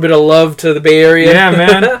little bit of love to the Bay Area. Yeah,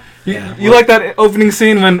 man. You like that opening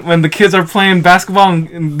scene when the kids are playing basketball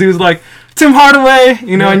and dude's like, Tim Hardaway,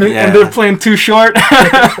 and they're playing Too Short.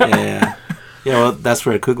 Yeah, well, that's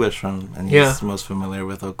where Coogler's from, and he's most familiar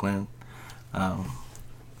with Oakland. I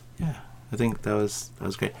think that was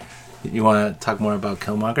great. You want to talk more about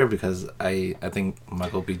Killmonger? Because I think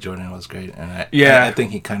Michael B. Jordan was great, and I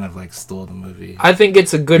think he kind of like stole the movie. I think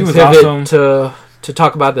it's a good pivot to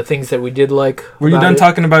talk about the things that we did like. Were you done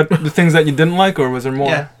talking about the things that you didn't like, or was there more?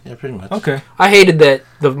 Yeah, pretty much. Okay. I hated that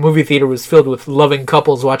the movie theater was filled with loving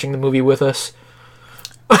couples watching the movie with us.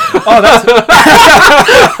 That's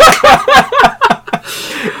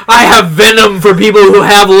I have venom for people who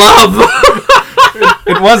have love.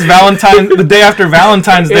 It was the day after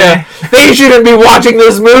Valentine's Day. Yeah. They shouldn't be watching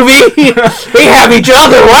this movie. They have each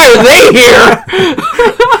other. Why are they here?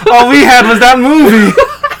 All we had was that movie.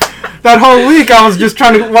 That whole week I was just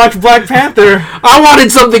trying to watch Black Panther. I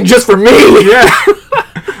wanted something just for me. Yeah.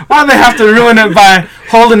 Why do they have to ruin it by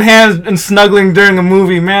holding hands and snuggling during a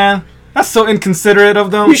movie, man? That's so inconsiderate of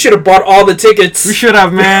them. We should have bought all the tickets. We should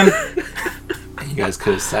have, man. You guys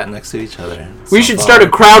could have sat next to each other. We should start a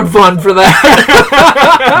crowdfund for that.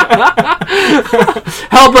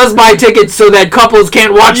 Help us buy tickets so that couples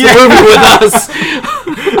can't watch the movie with us.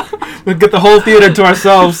 We'll get the whole theater to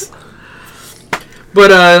ourselves.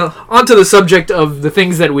 But onto the subject of the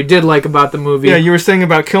things that we did like about the movie. Yeah, you were saying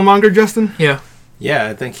about Killmonger, Justin? Yeah. Yeah,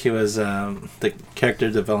 I think he was. The character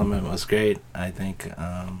development was great. I think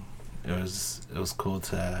it was cool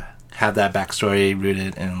to have that backstory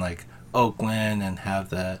rooted in like Oakland and have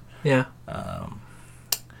that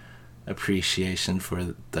appreciation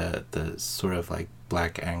for the sort of like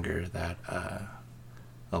black anger that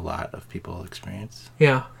a lot of people experience.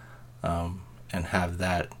 Yeah. And have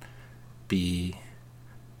that be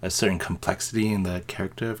a certain complexity in the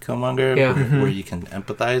character of Killmonger where you can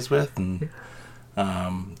empathize with, and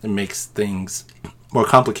it makes things more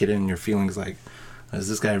complicated in your feelings. Like, is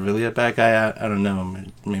this guy really a bad guy? I don't know.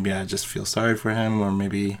 Maybe I just feel sorry for him, or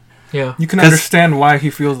maybe you can understand why he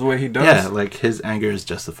feels the way he does. Yeah, like his anger is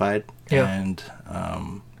justified, Yeah. and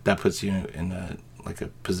that puts you in a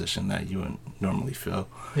position that you wouldn't normally feel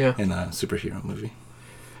in a superhero movie.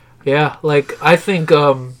 Yeah, like I think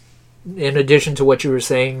in addition to what you were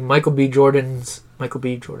saying, Michael B. Jordan,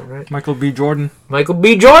 right? Michael B. Jordan. Michael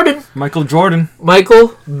B. Jordan. Michael Jordan.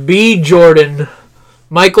 Michael B. Jordan.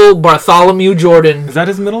 Michael Bartholomew Jordan. Is that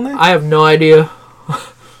his middle name? I have no idea.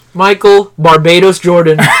 Michael Barbados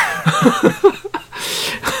Jordan.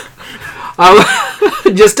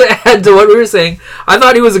 Just to add to what we were saying, I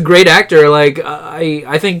thought he was a great actor. Like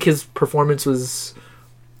I think his performance was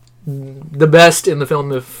the best in the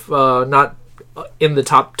film, if not in the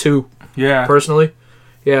top two. Yeah. Personally,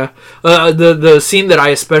 yeah. The scene that I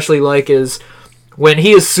especially like is when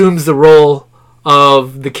he assumes the role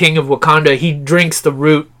of the King of Wakanda. He drinks the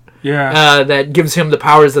root. Yeah. That gives him the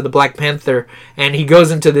powers of the Black Panther, and he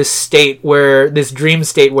goes into this dream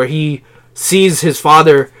state where he sees his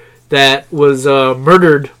father that was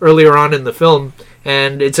murdered earlier on in the film,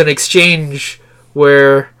 and it's an exchange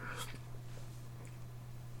where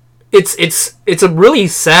it's a really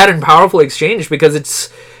sad and powerful exchange, because it's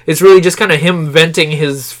really just kind of him venting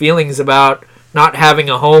his feelings about not having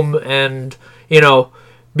a home, and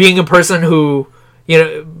being a person who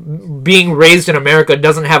being raised in America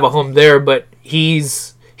doesn't have a home there, but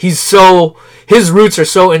his roots are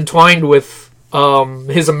so entwined with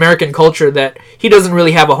his American culture that he doesn't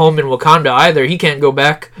really have a home in Wakanda either. He can't go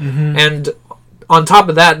back. Mm-hmm. And on top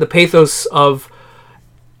of that, the pathos of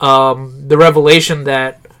the revelation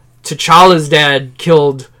that T'Challa's dad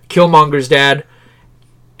killed Killmonger's dad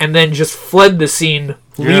and then just fled the scene,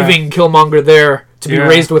 leaving Killmonger there to be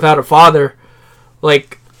raised without a father.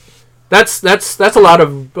 Like, that's a lot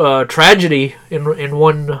of tragedy in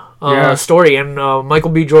one story. And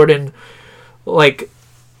Michael B. Jordan, like,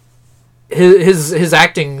 his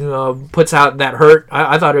acting puts out that hurt.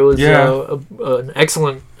 I thought it was an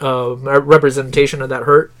excellent representation of that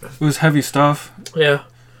hurt. It was heavy stuff. Yeah.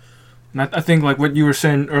 And I think, like what you were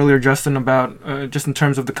saying earlier, Justin, about just in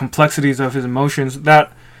terms of the complexities of his emotions,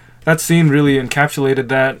 that scene really encapsulated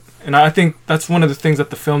that. And I think that's one of the things that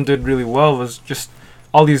the film did really well, was just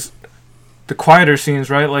all the quieter scenes,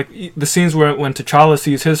 right? Like the scenes when T'Challa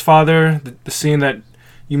sees his father, the scene that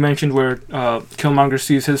you mentioned where Killmonger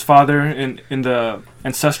sees his father in the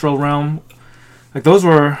ancestral realm. Like, those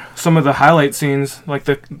were some of the highlight scenes, like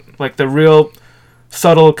the real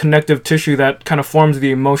subtle connective tissue that kind of forms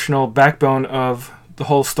the emotional backbone of the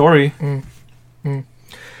whole story. What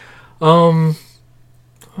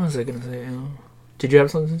was I gonna say? Did you have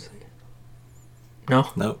something to say? No?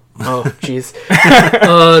 Nope. Oh, jeez.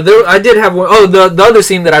 I did have one. Oh, the other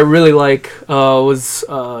scene that I really like was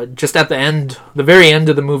just at the very end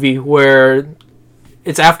of the movie, where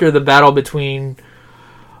it's after the battle between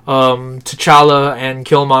T'Challa and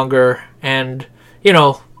Killmonger, and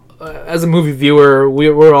as a movie viewer,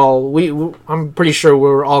 I'm pretty sure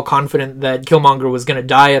we're all confident that Killmonger was going to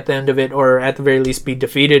die at the end of it, or at the very least be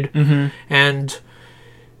defeated. Mm-hmm. And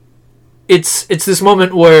it's this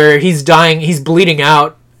moment where he's dying, he's bleeding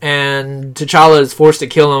out, and T'Challa is forced to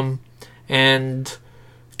kill him, and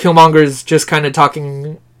Killmonger's just kind of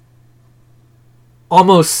talking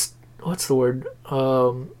almost, what's the word,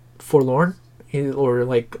 forlorn, or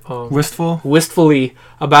like wistfully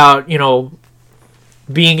about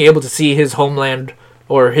being able to see his homeland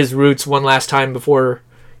or his roots one last time before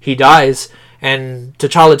he dies. And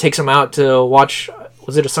T'Challa takes him out to watch,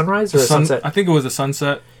 was it a sunrise or a sunset? I think it was a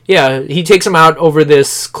sunset. Yeah, he takes him out over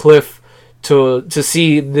this cliff to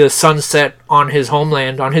see the sunset on his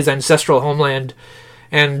homeland, on his ancestral homeland.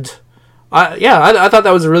 And I thought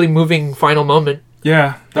that was a really moving final moment.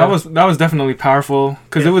 Yeah, that was definitely powerful,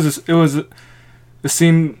 because it was the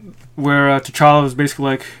scene where T'Challa was basically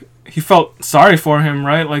like, he felt sorry for him,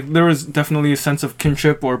 right? Like, there was definitely a sense of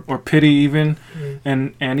kinship or pity even.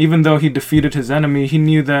 Mm. And even though he defeated his enemy, he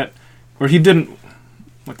knew that, or he didn't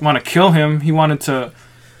want to kill him, he wanted to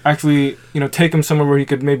actually, take him somewhere where he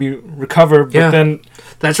could maybe recover. But then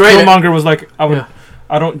that's right. Killmonger was like,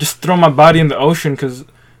 I don't just throw my body in the ocean because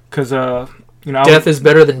death is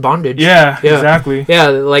better than bondage. Yeah, exactly. Yeah,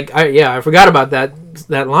 like I forgot about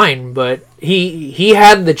that line, but he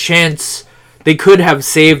had the chance. They could have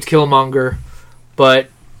saved Killmonger, but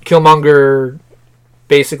Killmonger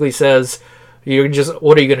basically says,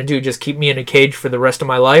 what are you going to do? Just keep me in a cage for the rest of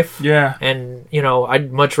my life? Yeah. And,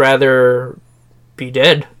 I'd much rather be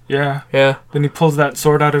dead. Yeah. Yeah. Then he pulls that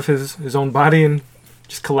sword out of his own body and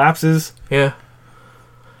just collapses. Yeah.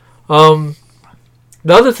 The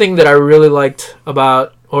other thing that I really liked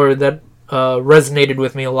about, or that resonated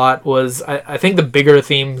with me a lot, was I think the bigger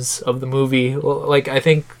themes of the movie. Like, I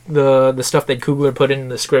think the stuff that Coogler put in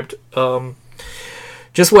the script,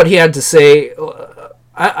 just what he had to say.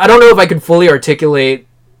 I don't know if I could fully articulate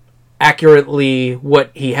accurately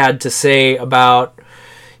what he had to say about,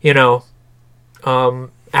 the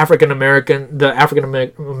African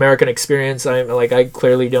American experience. I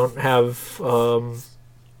clearly don't have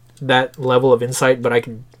that level of insight, but I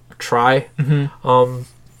can try. Mm-hmm.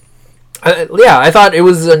 I thought it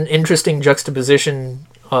was an interesting juxtaposition,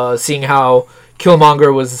 seeing how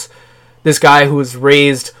Killmonger was this guy who was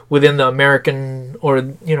raised within the American, or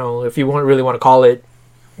if you really want to call it,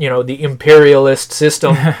 the imperialist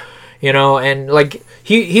system, and like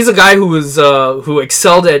he's a guy who was who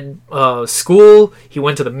excelled at school. He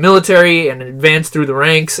went to the military and advanced through the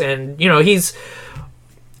ranks, and he's,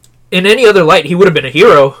 in any other light, he would have been a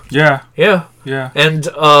hero. Yeah. Yeah. Yeah. And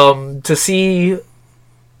to see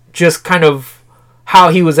just kind of how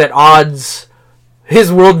he was at odds, his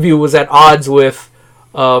worldview was at odds with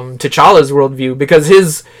T'Challa's worldview, because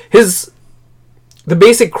the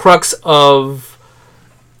basic crux of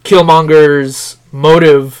Killmonger's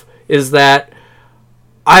motive is that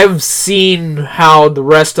I've seen how the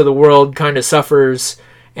rest of the world kind of suffers,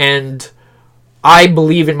 and I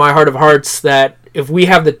believe in my heart of hearts that if we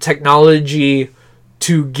have the technology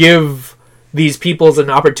to give these peoples an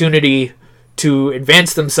opportunity to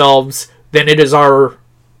advance themselves, then it is our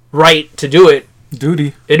right to do it.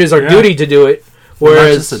 Duty. It is our duty to do it.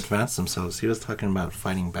 Whereas, not just advance themselves. He was talking about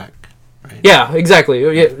fighting back, right? Yeah, exactly.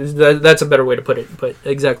 Yeah, that's a better way to put it, but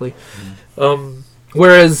exactly. Mm-hmm.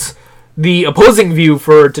 Whereas the opposing view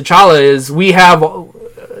for T'Challa is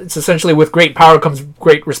it's essentially, with great power comes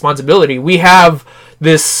great responsibility. We have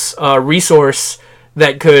this resource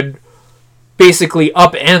that could basically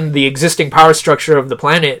upend the existing power structure of the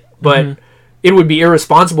planet, but it would be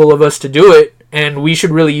irresponsible of us to do it, and we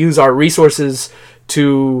should really use our resources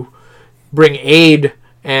to bring aid.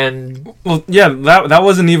 And that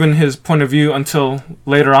wasn't even his point of view until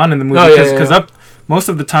later on in the movie, because most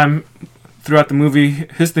of the time throughout the movie,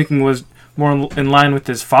 his thinking was more in line with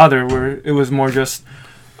his father, where it was more just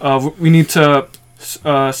we need to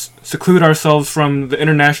seclude ourselves from the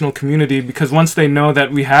international community, because once they know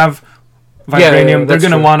that we have vibranium, they're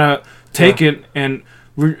going to want to take it, and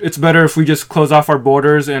it's better if we just close off our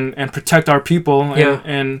borders and protect our people,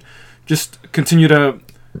 and just continue to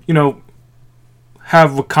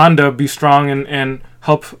have Wakanda be strong and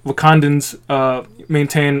help Wakandans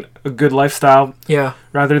maintain a good lifestyle,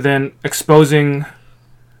 rather than exposing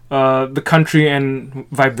the country and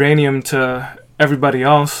vibranium to everybody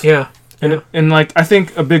else. And like, I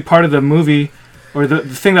think a big part of the movie, or the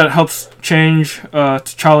thing that helps change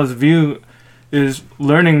T'Challa's view, is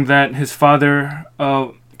learning that his father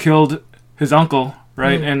killed his uncle,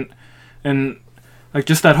 right? And like,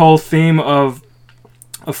 just that whole theme of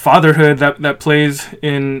fatherhood that plays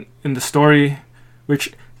in the story,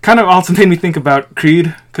 which kind of also made me think about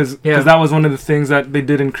Creed, because that was one of the things that they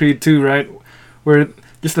did in Creed too, right? Where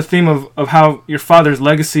just the theme of how your father's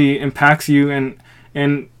legacy impacts you, and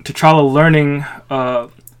T'Challa learning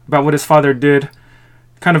about what his father did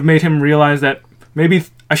kind of made him realize that maybe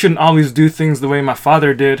I shouldn't always do things the way my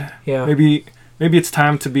father did. Maybe it's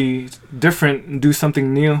time to be different and do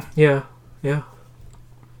something new.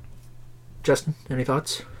 Justin, any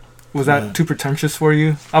thoughts? Was that too pretentious for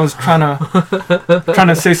you? I was trying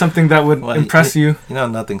to say something that would impress you.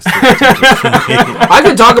 Nothing's too pretentious for me. I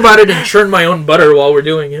could talk about it and churn my own butter while we're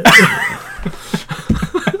doing it.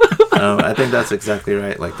 I think that's exactly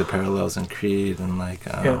right. Like the parallels in Creed, and like,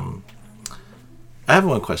 I have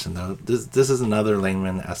one question though. This is another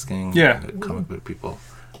layman asking comic book people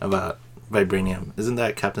about vibranium. Isn't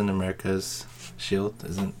that Captain America's shield?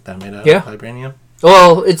 Isn't that made out of vibranium?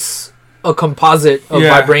 Well, it's a composite of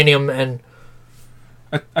vibranium and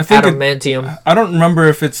I think adamantium. I don't remember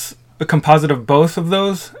if it's a composite of both of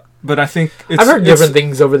those. but I think I've heard different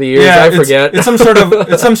things over the years. Yeah, I forget. It's some sort of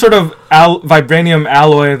vibranium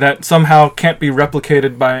alloy that somehow can't be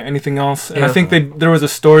replicated by anything else. And I think there was a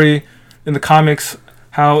story in the comics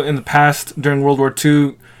how in the past during World War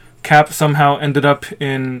II, Cap somehow ended up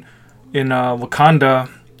in Wakanda,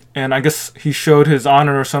 and I guess he showed his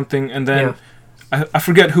honor or something, and then I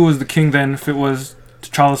forget who was the king then, if it was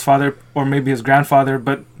T'Challa's father or maybe his grandfather,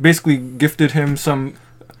 but basically gifted him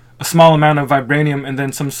a small amount of vibranium, and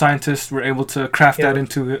then some scientists were able to craft that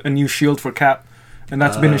into a new shield for Cap, and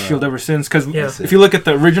that's been his shield ever since. Because if you look at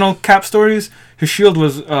the original Cap stories, his shield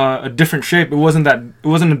was a different shape. It wasn't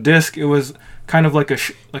a disc. It was kind of like a.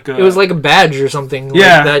 It was like a badge or something.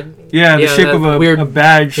 Yeah, like that, the shape of a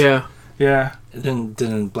badge. Yeah, yeah.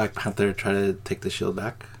 Didn't Black Panther try to take the shield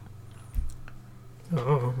back?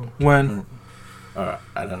 Oh. When? Or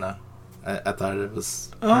I don't know. I thought it was.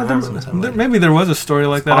 Maybe there was a story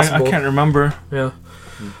like that. I can't remember. Yeah.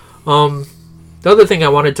 The other thing I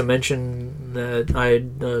wanted to mention that I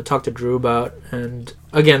talked to Drew about, and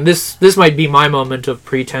again, this might be my moment of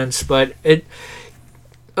pretense, but it.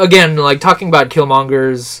 Again, like talking about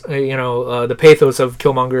Killmonger's, the pathos of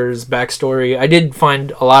Killmonger's backstory, I did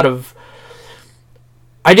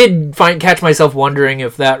catch myself wondering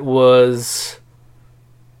if that was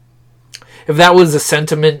a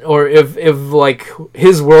sentiment, or if like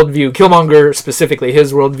his worldview, Killmonger specifically,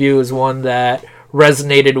 his worldview is one that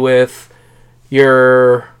resonated with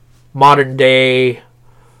your modern day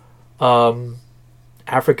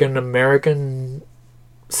African American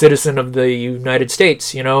citizen of the United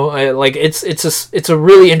States. It's a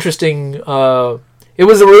really interesting. It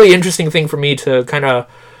was a really interesting thing for me to kind of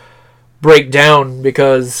break down,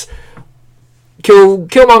 because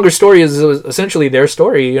Killmonger's story is essentially their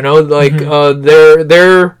story, their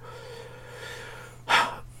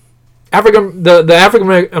the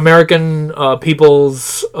African American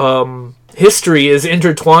people's history is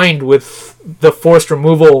intertwined with the forced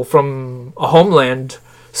removal from a homeland.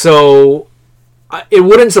 So it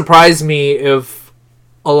wouldn't surprise me if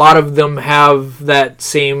a lot of them have that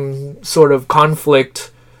same sort of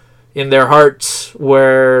conflict in their hearts,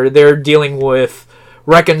 where they're dealing with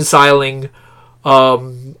reconciling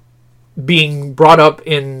being brought up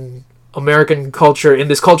in American culture, in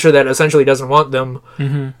this culture that essentially doesn't want them,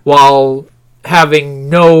 while having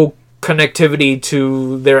no connectivity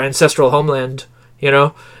to their ancestral homeland,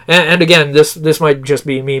 And again, this might just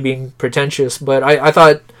be me being pretentious, but I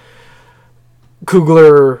thought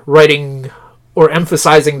Coogler writing or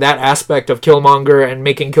emphasizing that aspect of Killmonger and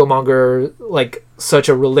making Killmonger like such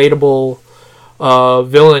a relatable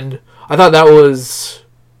villain, I thought that was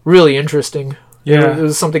really interesting. Yeah, it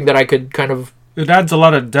was something that I could kind of. It adds a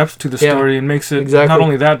lot of depth to the story and makes it not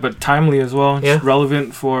only that, but timely as well. It's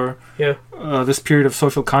relevant for this period of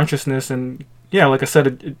social consciousness, and like I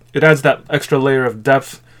said, it adds that extra layer of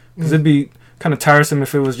depth, because it'd be kind of tiresome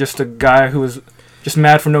if it was just a guy who was just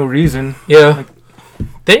mad for no reason. Yeah,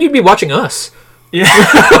 then you'd be watching us. Yeah.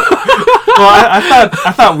 Well,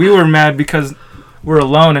 I thought we were mad because we're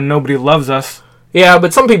alone and nobody loves us. Yeah,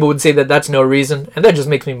 but some people would say that that's no reason, and that just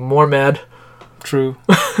makes me more mad. True.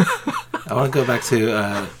 I want to go back to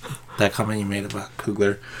that comment you made about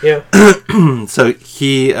Coogler. Yeah. So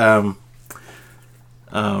he,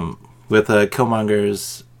 with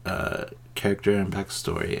Killmonger's character and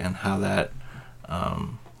backstory, and how that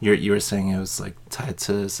you were saying it was like tied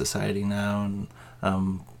to society now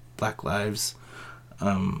and Black lives.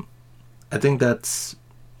 I think that's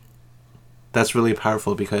really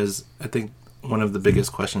powerful, because I think one of the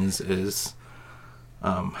biggest questions is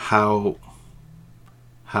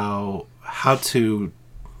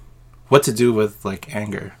what to do with like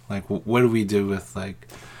anger. Like what do we do with like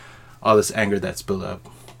all this anger that's built up,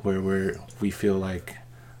 where we feel like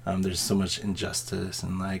there's so much injustice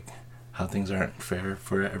and like how things aren't fair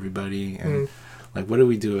for everybody, and like what do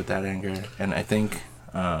we do with that anger? And I think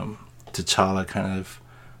T'Challa kind of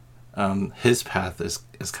his path is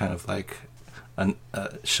kind of like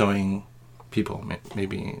showing people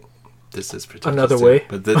maybe this is another way,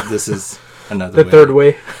 but this is another the third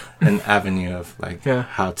way, an avenue of like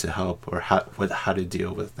how to help, or how to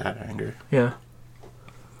deal with that anger. Yeah.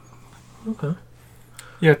 Okay.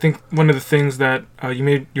 Yeah, I think one of the things that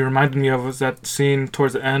you reminded me of was that scene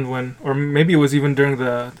towards the end when, or maybe it was even during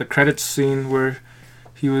the credits scene, where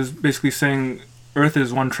he was basically saying Earth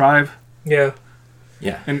is one tribe. Yeah.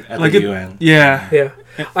 Yeah. And at like the UN. Yeah. Yeah.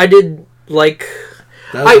 I did like.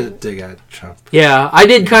 That was a dig at Trump. Yeah, I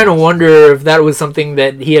did kind of wonder if that was something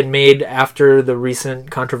that he had made after the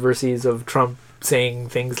recent controversies of Trump saying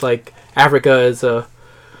things like Africa is a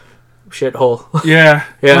shithole. Yeah,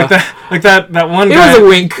 Yeah. like that one It guy. was a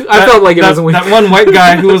wink. I felt like it was a wink. That one white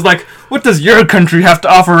guy who was like, "What does your country have to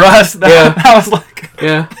offer us?" Yeah. I was like,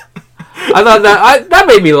 Yeah. I thought that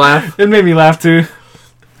made me laugh. it made me laugh too.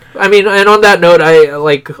 I mean, and on that note, I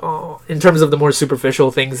like in terms of the more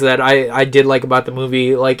superficial things that I did like about the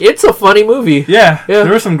movie. Like, it's a funny movie. Yeah, Yeah.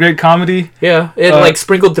 there was some great comedy. Yeah, it like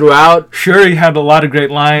sprinkled throughout. Shuri had a lot of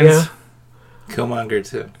great lines. Yeah. Killmonger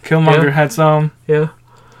too. Killmonger Yeah. had some. Yeah.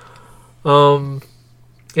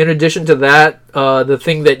 In addition to that, the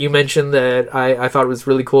thing that you mentioned that I thought was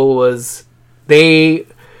really cool was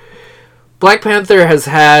Black Panther has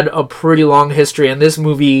had a pretty long history, and this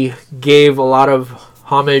movie gave a lot of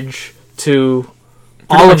homage to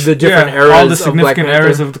Pretty all much, of the different yeah, eras all the of Black significant Panther.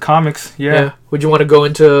 eras of the comics. Yeah. Would you want to go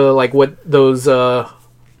into like what those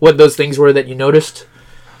things were that you noticed?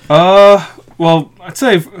 Well, I'd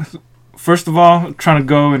say first of all, trying to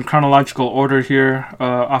go in chronological order here,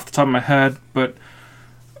 off the top of my head, but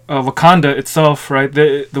Wakanda itself, right?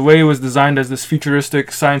 The way it was designed as this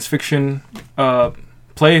futuristic science fiction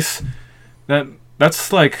place,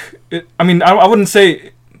 that's like it. I mean, I wouldn't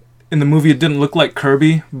say in the movie it didn't look like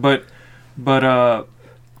Kirby, but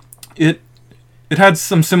it had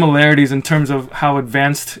some similarities in terms of how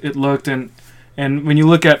advanced it looked, and when you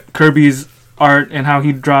look at Kirby's art and how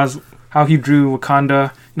he drew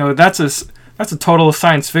Wakanda, you know, that's a total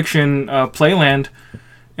science fiction playland,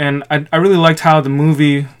 and I really liked how the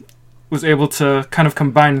movie was able to kind of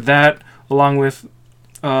combine that along with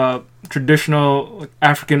traditional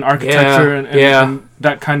African architecture and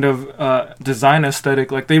that kind of design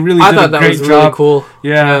aesthetic. Like, they really I did thought a that great was job. really cool.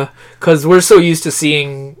 Yeah. Because we're so used to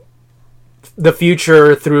seeing the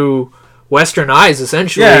future through Western eyes,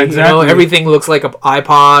 essentially. Yeah, You exactly. know, everything looks like an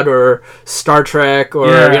iPod or Star Trek, or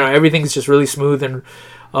Yeah. you know, everything's just really smooth and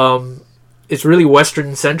it's really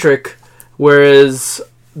Western centric. Whereas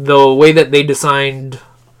the way that they designed,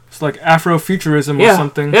 It's like Afrofuturism or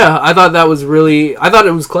something. yeah, I thought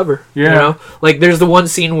it was clever. Yeah. You know? Like, there's the one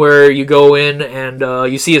scene where you go in and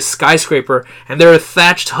you see a skyscraper and there are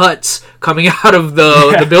thatched huts coming out of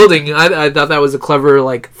the building. I thought that was a clever,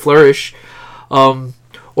 like, flourish.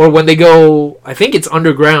 Or when they go, I think it's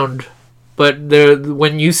underground, but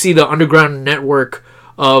when you see the underground network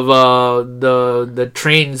of the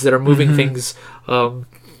trains that are moving things,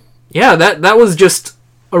 that was just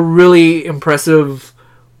a really impressive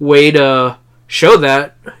way to show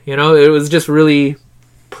that. You know, it was just really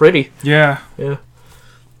pretty. Yeah. Yeah.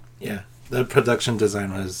 Yeah, the production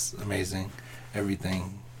design was amazing.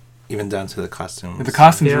 Everything, even down to the costumes. The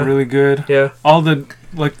costumes Yeah. were really good. Yeah. All the,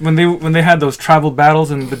 like, when they had those tribal battles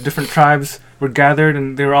and the different tribes were gathered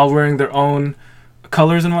and they were all wearing their own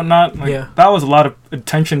colors and whatnot, like, Yeah. that was a lot of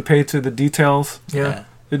attention paid to the details. Yeah.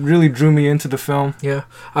 It really drew me into the film. Yeah.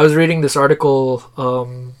 I was reading this article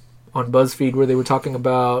on BuzzFeed where they were talking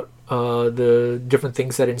about the different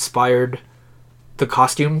things that inspired the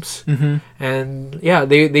costumes. Mm-hmm. And yeah,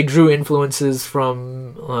 they drew influences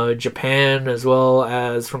from Japan as well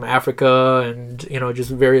as from Africa and, you know, just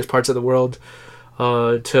various parts of the world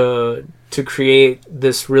to create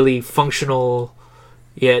this really functional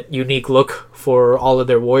yet unique look for all of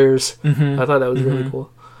their warriors. Mm-hmm. I thought that was really cool.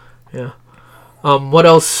 Yeah. What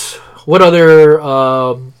else? What other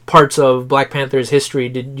parts of Black Panther's history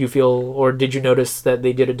did you feel, or did you notice that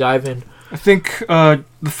they did a dive in? I think the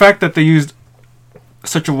fact that they used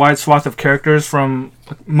such a wide swath of characters from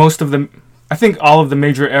most of the, I think all of the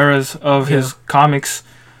major eras of his comics,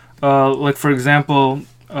 like, for example,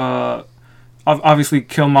 obviously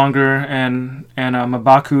Killmonger and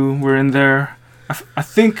M'Baku were in there. I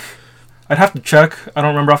think I'd have to check. I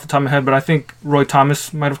don't remember off the top of my head, but I think Roy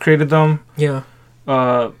Thomas might have created them. Yeah.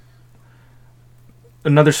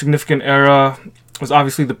 Another significant era was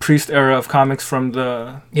obviously the Priest era of comics from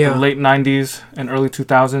the late 90s and early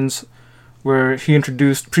 2000s, where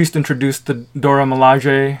Priest introduced the Dora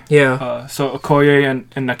Milaje, so Okoye and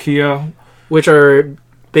Nakia, which are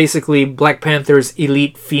basically Black Panther's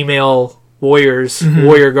elite female warriors,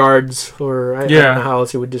 warrior guards, or I don't know how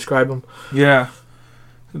else you would describe them. Yeah.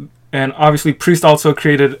 And obviously Priest also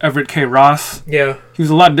created Everett K. Ross. Yeah. He was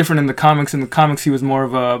a lot different in the comics. In the comics, he was more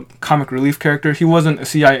of a comic relief character. He wasn't a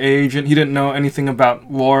CIA agent. He didn't know anything about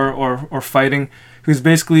war or fighting. He was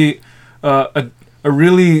basically a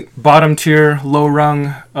really bottom-tier,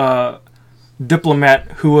 low-rung diplomat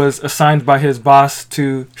who was assigned by his boss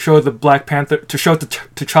to show the Black Panther, to show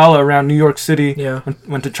T'Challa around New York City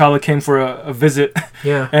when T'Challa came for a visit.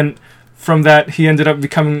 Yeah. And from that, he ended up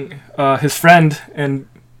becoming his friend and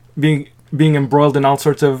being embroiled in all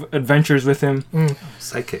sorts of adventures with him.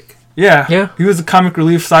 Sidekick. Yeah. He was a comic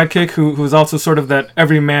relief sidekick who was also sort of that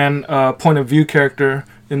everyman point of view character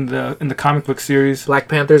in the comic book series. Black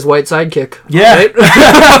Panther's white sidekick. Yeah. Right?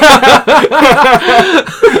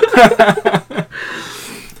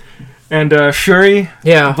 And Shuri,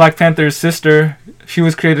 Yeah. Black Panther's sister, she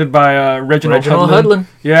was created by Reginald Hudlin.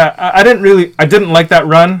 Yeah, I didn't like that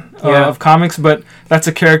run Yeah. of comics, but that's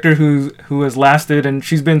a character who has lasted, and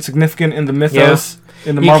she's been significant in the mythos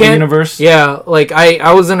in the Marvel universe. Yeah, like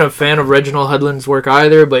I wasn't a fan of Reginald Hudlin's work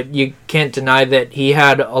either, but you can't deny that he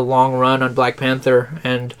had a long run on Black Panther,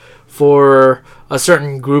 and for a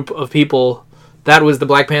certain group of people, that was the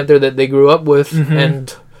Black Panther that they grew up with.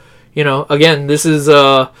 And you know, again, this is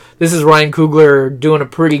Ryan Coogler doing a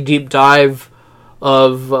pretty deep dive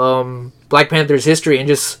of Black Panther's history and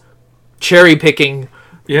just cherry picking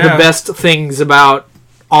the best things about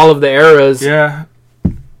all of the eras,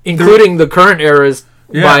 including the current eras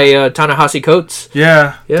by Ta-Nehisi Coates.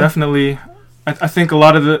 Yeah, definitely. I think a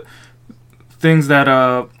lot of the things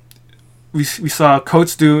that we saw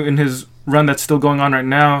Coates do in his run that's still going on right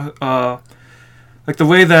now, like the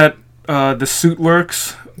way that the suit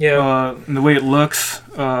works, and the way it looks.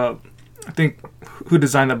 I think who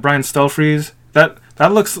designed that? Brian Stelfreeze.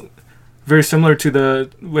 That looks very similar to the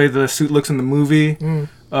way the suit looks in the movie.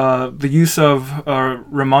 The use of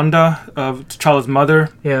Ramonda, of T'Challa's mother.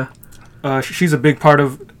 Yeah. She's a big part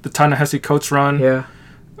of the Ta-Nehisi Coates run. Yeah.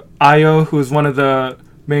 Ayo, who was one of the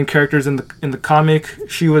main characters in the comic,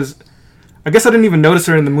 she was. I guess I didn't even notice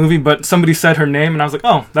her in the movie, but somebody said her name, and I was like,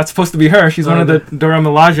 "Oh, that's supposed to be her." She's one of the Dora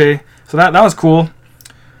Milaje, so that was cool.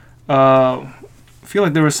 I feel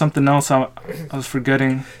like there was something else I was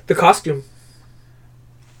forgetting. The costume.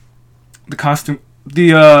 The costume.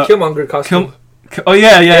 Killmonger costume.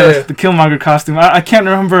 The Killmonger costume. I can't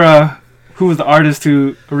remember who was the artist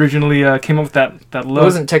who originally came up with that look. It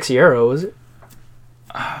wasn't Texiero, was it?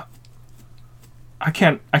 I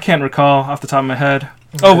can't recall off the top of my head.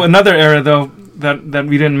 Okay. Oh, another era though that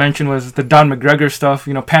we didn't mention was the Don McGregor stuff.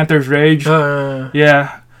 You know, Panther's Rage.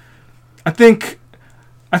 Yeah, I think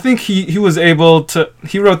he was able to.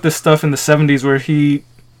 He wrote this stuff in the 70s where he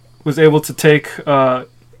was able to take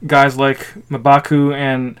guys like M'Baku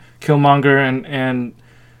and Killmonger and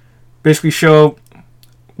basically show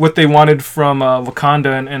what they wanted from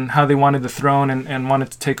Wakanda and how they wanted the throne and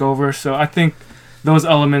wanted to take over. So I think those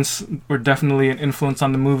elements were definitely an influence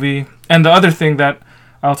on the movie. And the other thing that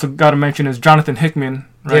I also got to mention is Jonathan Hickman,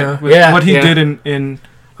 right? What he did in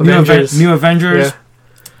New Avengers. Yeah.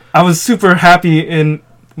 I was super happy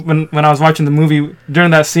when I was watching the movie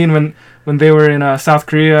during that scene when they were in South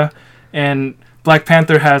Korea and Black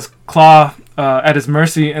Panther has Claw at his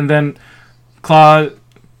mercy, and then Claw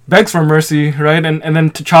begs for mercy, right? And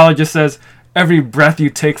then T'Challa just says, "Every breath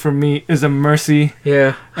you take from me is a mercy."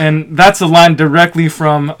 Yeah. And that's a line directly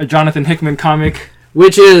from a Jonathan Hickman comic.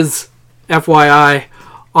 Which is, FYI,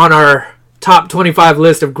 on our top 25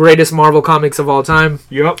 list of greatest Marvel comics of all time.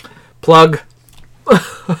 Yup. Plug.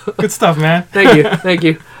 Good stuff, man. Thank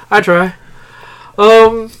you. I try.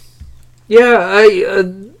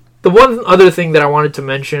 The one other thing that I wanted to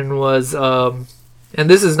mention was, and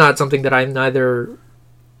this is not something that I neither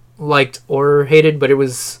liked or hated, but it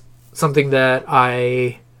was something that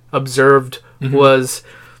I observed was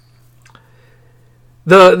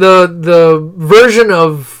the version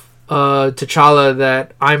of T'Challa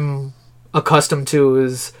that I'm accustomed to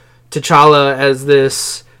is T'Challa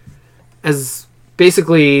as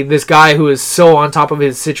basically this guy who is so on top of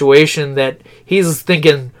his situation that he's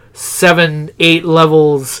thinking 7-8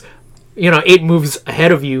 levels, 8 moves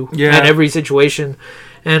ahead of you at every situation.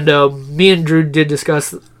 And me and Drew did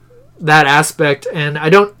discuss that aspect, and I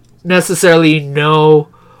don't necessarily know,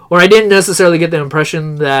 or I didn't necessarily get the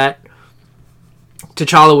impression that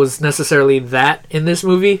T'Challa was necessarily that in this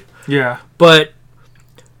movie. Yeah. But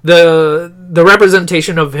the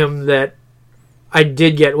representation of him that I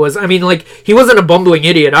did get was, he wasn't a bumbling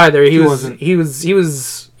idiot either. He wasn't. He's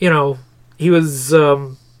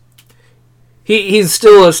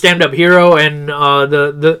still a stand-up hero, and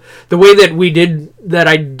the way that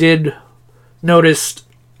I did notice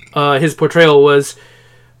his portrayal was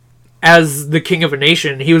as the king of a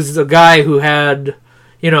nation. He was a guy who had,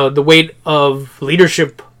 the weight of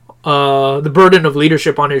leadership, the burden of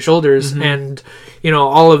leadership on his shoulders, and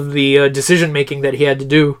all of the decision making that he had to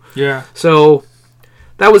do. Yeah. So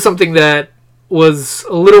that was something that was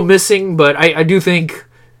a little missing, but I do think,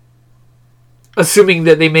 assuming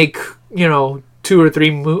that they make, 2 or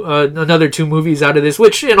 3 another 2 movies out of this,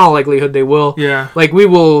 which in all likelihood they will. Yeah. Like, we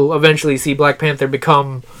will eventually see Black Panther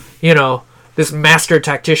become, this master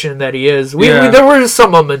tactician that he is. There were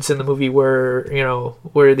some moments in the movie where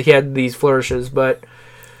he had these flourishes, but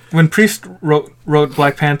when Priest wrote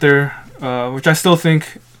Black Panther, which I still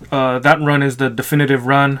think that run is the definitive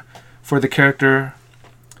run for the character.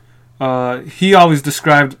 He always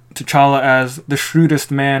described T'Challa as the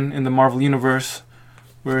shrewdest man in the Marvel Universe,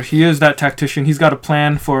 where he is that tactician. He's got a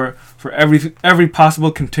plan for every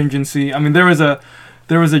possible contingency. I mean, there was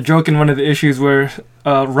a joke in one of the issues where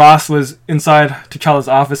Ross was inside T'Challa's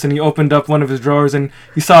office and he opened up one of his drawers and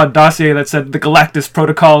he saw a dossier that said the Galactus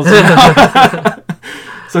Protocols.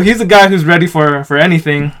 So he's a guy who's ready for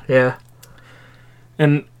anything. Yeah.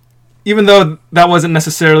 And even though that wasn't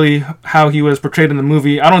necessarily how he was portrayed in the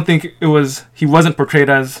movie, I don't think he wasn't portrayed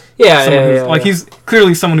as he's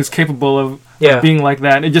clearly someone who's capable of being like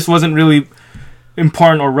that. It just wasn't really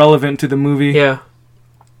important or relevant to the movie. Yeah.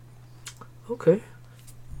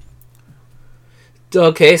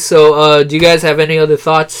 Okay, so do you guys have any other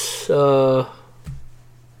thoughts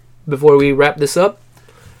before we wrap this up?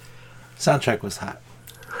 Soundtrack was hot.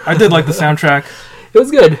 I did like the soundtrack. It was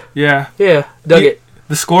good. Yeah. Yeah, dug it.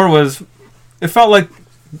 The score it felt like,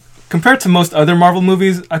 compared to most other Marvel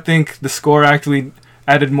movies, I think the score actually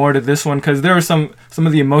added more to this one, because there were some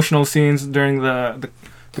of the emotional scenes during the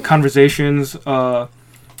conversations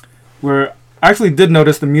where I actually did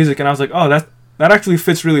notice the music, and I was like, oh, that actually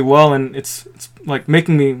fits really well, and it's like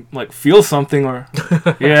making me like feel something, or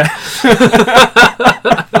yeah.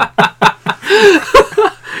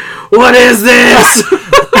 What is this?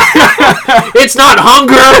 It's not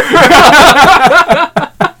hunger.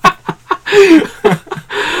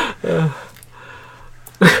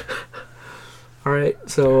 All right,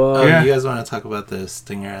 so you guys want to talk about the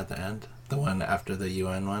stinger at the end, the one after the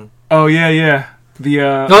UN one? Oh yeah.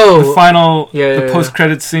 The final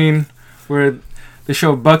post-credit scene where they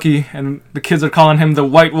show Bucky and the kids are calling him the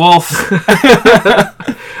White Wolf.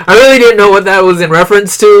 I really didn't know what that was in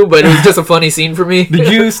reference to, but it was just a funny scene for me.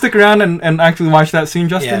 Did you stick around and actually watch that scene,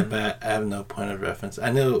 Justin? Yeah, but I have no point of reference. I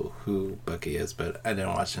knew who Bucky is, but I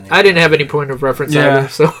didn't watch any. I didn't have any point of reference either.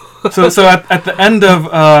 So at the end of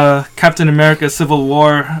Captain America: Civil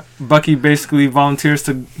War, Bucky basically volunteers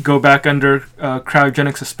to go back under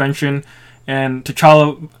cryogenic suspension, and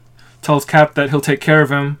T'Challa tells Cap that he'll take care of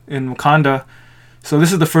him in Wakanda. So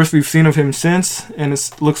this is the first we've seen of him since, and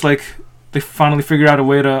it looks like they finally figured out a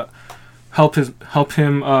way to help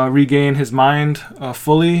him regain his mind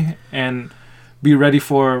fully and be ready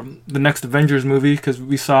for the next Avengers movie, because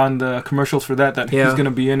we saw in the commercials for that he's going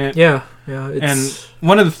to be in it. Yeah. And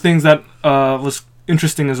one of the things that was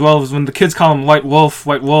interesting as well was when the kids call him White Wolf.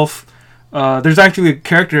 There's actually a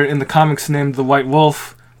character in the comics named the White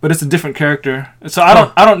Wolf, but it's a different character. So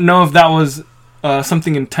I don't know if that was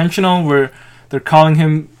something intentional where they're calling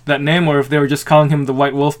him that name, or if they were just calling him the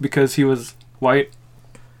White Wolf because he was white.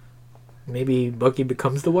 Maybe Bucky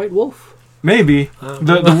becomes the White Wolf. Maybe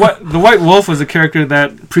the White Wolf was a character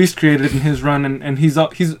that Priest created in his run, and he's. I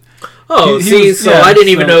didn't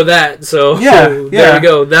even know that. So there we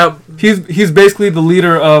go. That he's basically the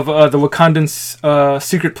leader of the Wakandan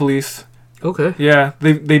secret police. Okay. Yeah,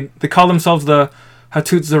 they call themselves the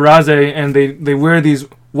Hatut Zaraze, and they wear these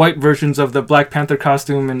white versions of the Black Panther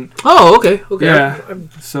costume, and okay. Yeah, and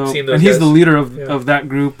he's the leader of that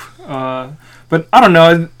group. But I don't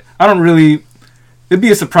know. I don't really. It'd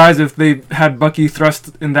be a surprise if they had Bucky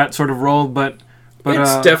thrust in that sort of role, but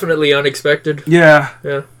it's definitely unexpected. Yeah.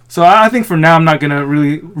 So I think for now I'm not gonna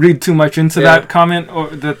really read too much into that comment, or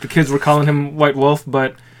that the kids were calling him White Wolf,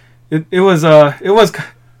 but it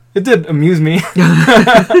did amuse me.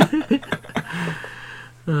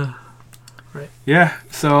 Right. Yeah.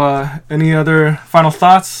 So any other final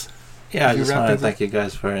thoughts? Yeah, I just want to thank you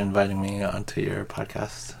guys for inviting me onto your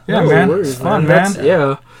podcast. Yeah, man, it's fun, man.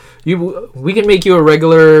 Yeah. We can make you a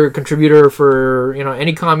regular contributor for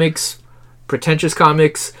any comics, pretentious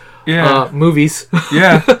comics, movies.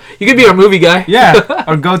 Yeah, you could be our movie guy. Yeah,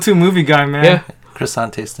 our go-to movie guy, man. Yeah.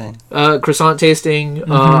 Croissant tasting. Artisanal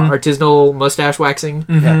mustache waxing.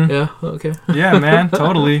 Mm-hmm. Yeah. Okay. Yeah, man,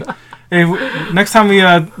 totally. Hey, next time we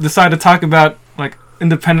decide to talk about like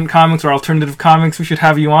independent comics or alternative comics, we should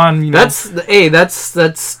have you on. That's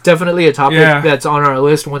definitely a topic that's on our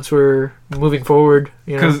list once we're moving forward.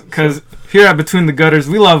 Because here at Between the Gutters,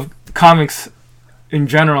 we love comics in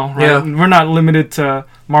general. Right? Yeah. We're not limited to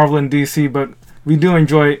Marvel and DC, but we do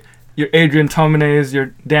enjoy your Adrian Tomenes,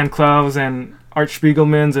 your Dan Clowes, and Art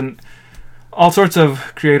Spiegelmans, and all sorts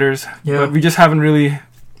of creators. Yeah. But we just haven't really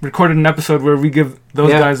recorded an episode where we give those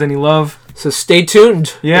guys any love. So stay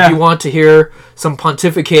tuned if you want to hear some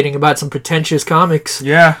pontificating about some pretentious comics.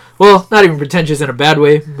 Yeah. Well, not even pretentious in a bad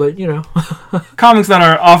way, but comics that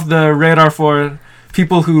are off the radar for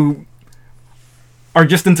people who are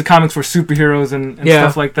just into comics for superheroes and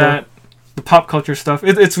stuff like that. The pop culture stuff.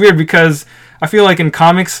 It's weird because I feel like in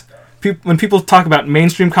comics, when people talk about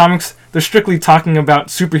mainstream comics, they're strictly talking about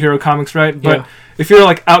superhero comics, right? But Yeah. if you're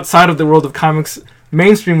like outside of the world of comics,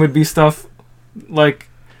 mainstream would be stuff like,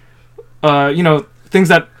 things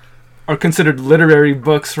that are considered literary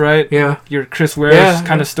books, right? Yeah. Your Chris Ware's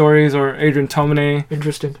kind of stories, or Adrian Tomine.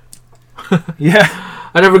 Interesting. Yeah.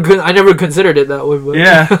 I never considered it that way, but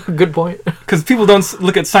Yeah. good point. Because people don't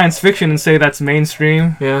look at science fiction and say that's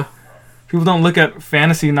mainstream. Yeah. People don't look at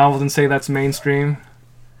fantasy novels and say that's mainstream.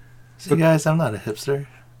 See, guys, I'm not a hipster.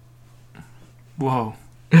 Whoa.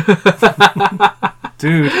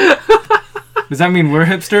 Dude. Does that mean we're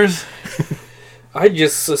hipsters? I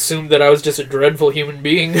just assumed that I was just a dreadful human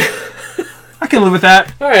being. I can live with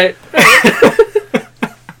that. All right.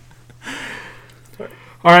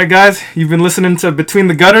 All right, guys. You've been listening to Between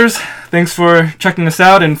the Gutters. Thanks for checking us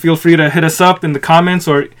out, and feel free to hit us up in the comments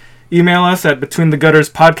or email us at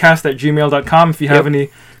betweengutterspodcast@gmail.com if you have any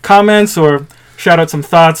comments, or shout out some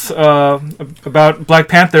thoughts about Black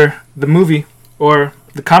Panther, the movie, or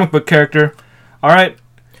the comic book character. All right.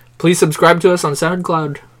 Please subscribe to us on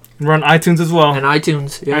SoundCloud We're on iTunes as well. and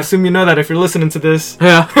iTunes. I Yeah. assume you know that if you're listening to this.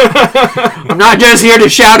 Yeah. I'm not just here to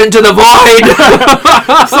shout into the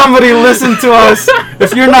void. Somebody listen to us.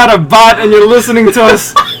 If you're not a bot and you're listening to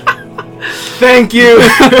us, thank you.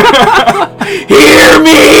 Hear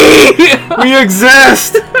me! We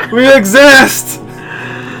exist. We exist.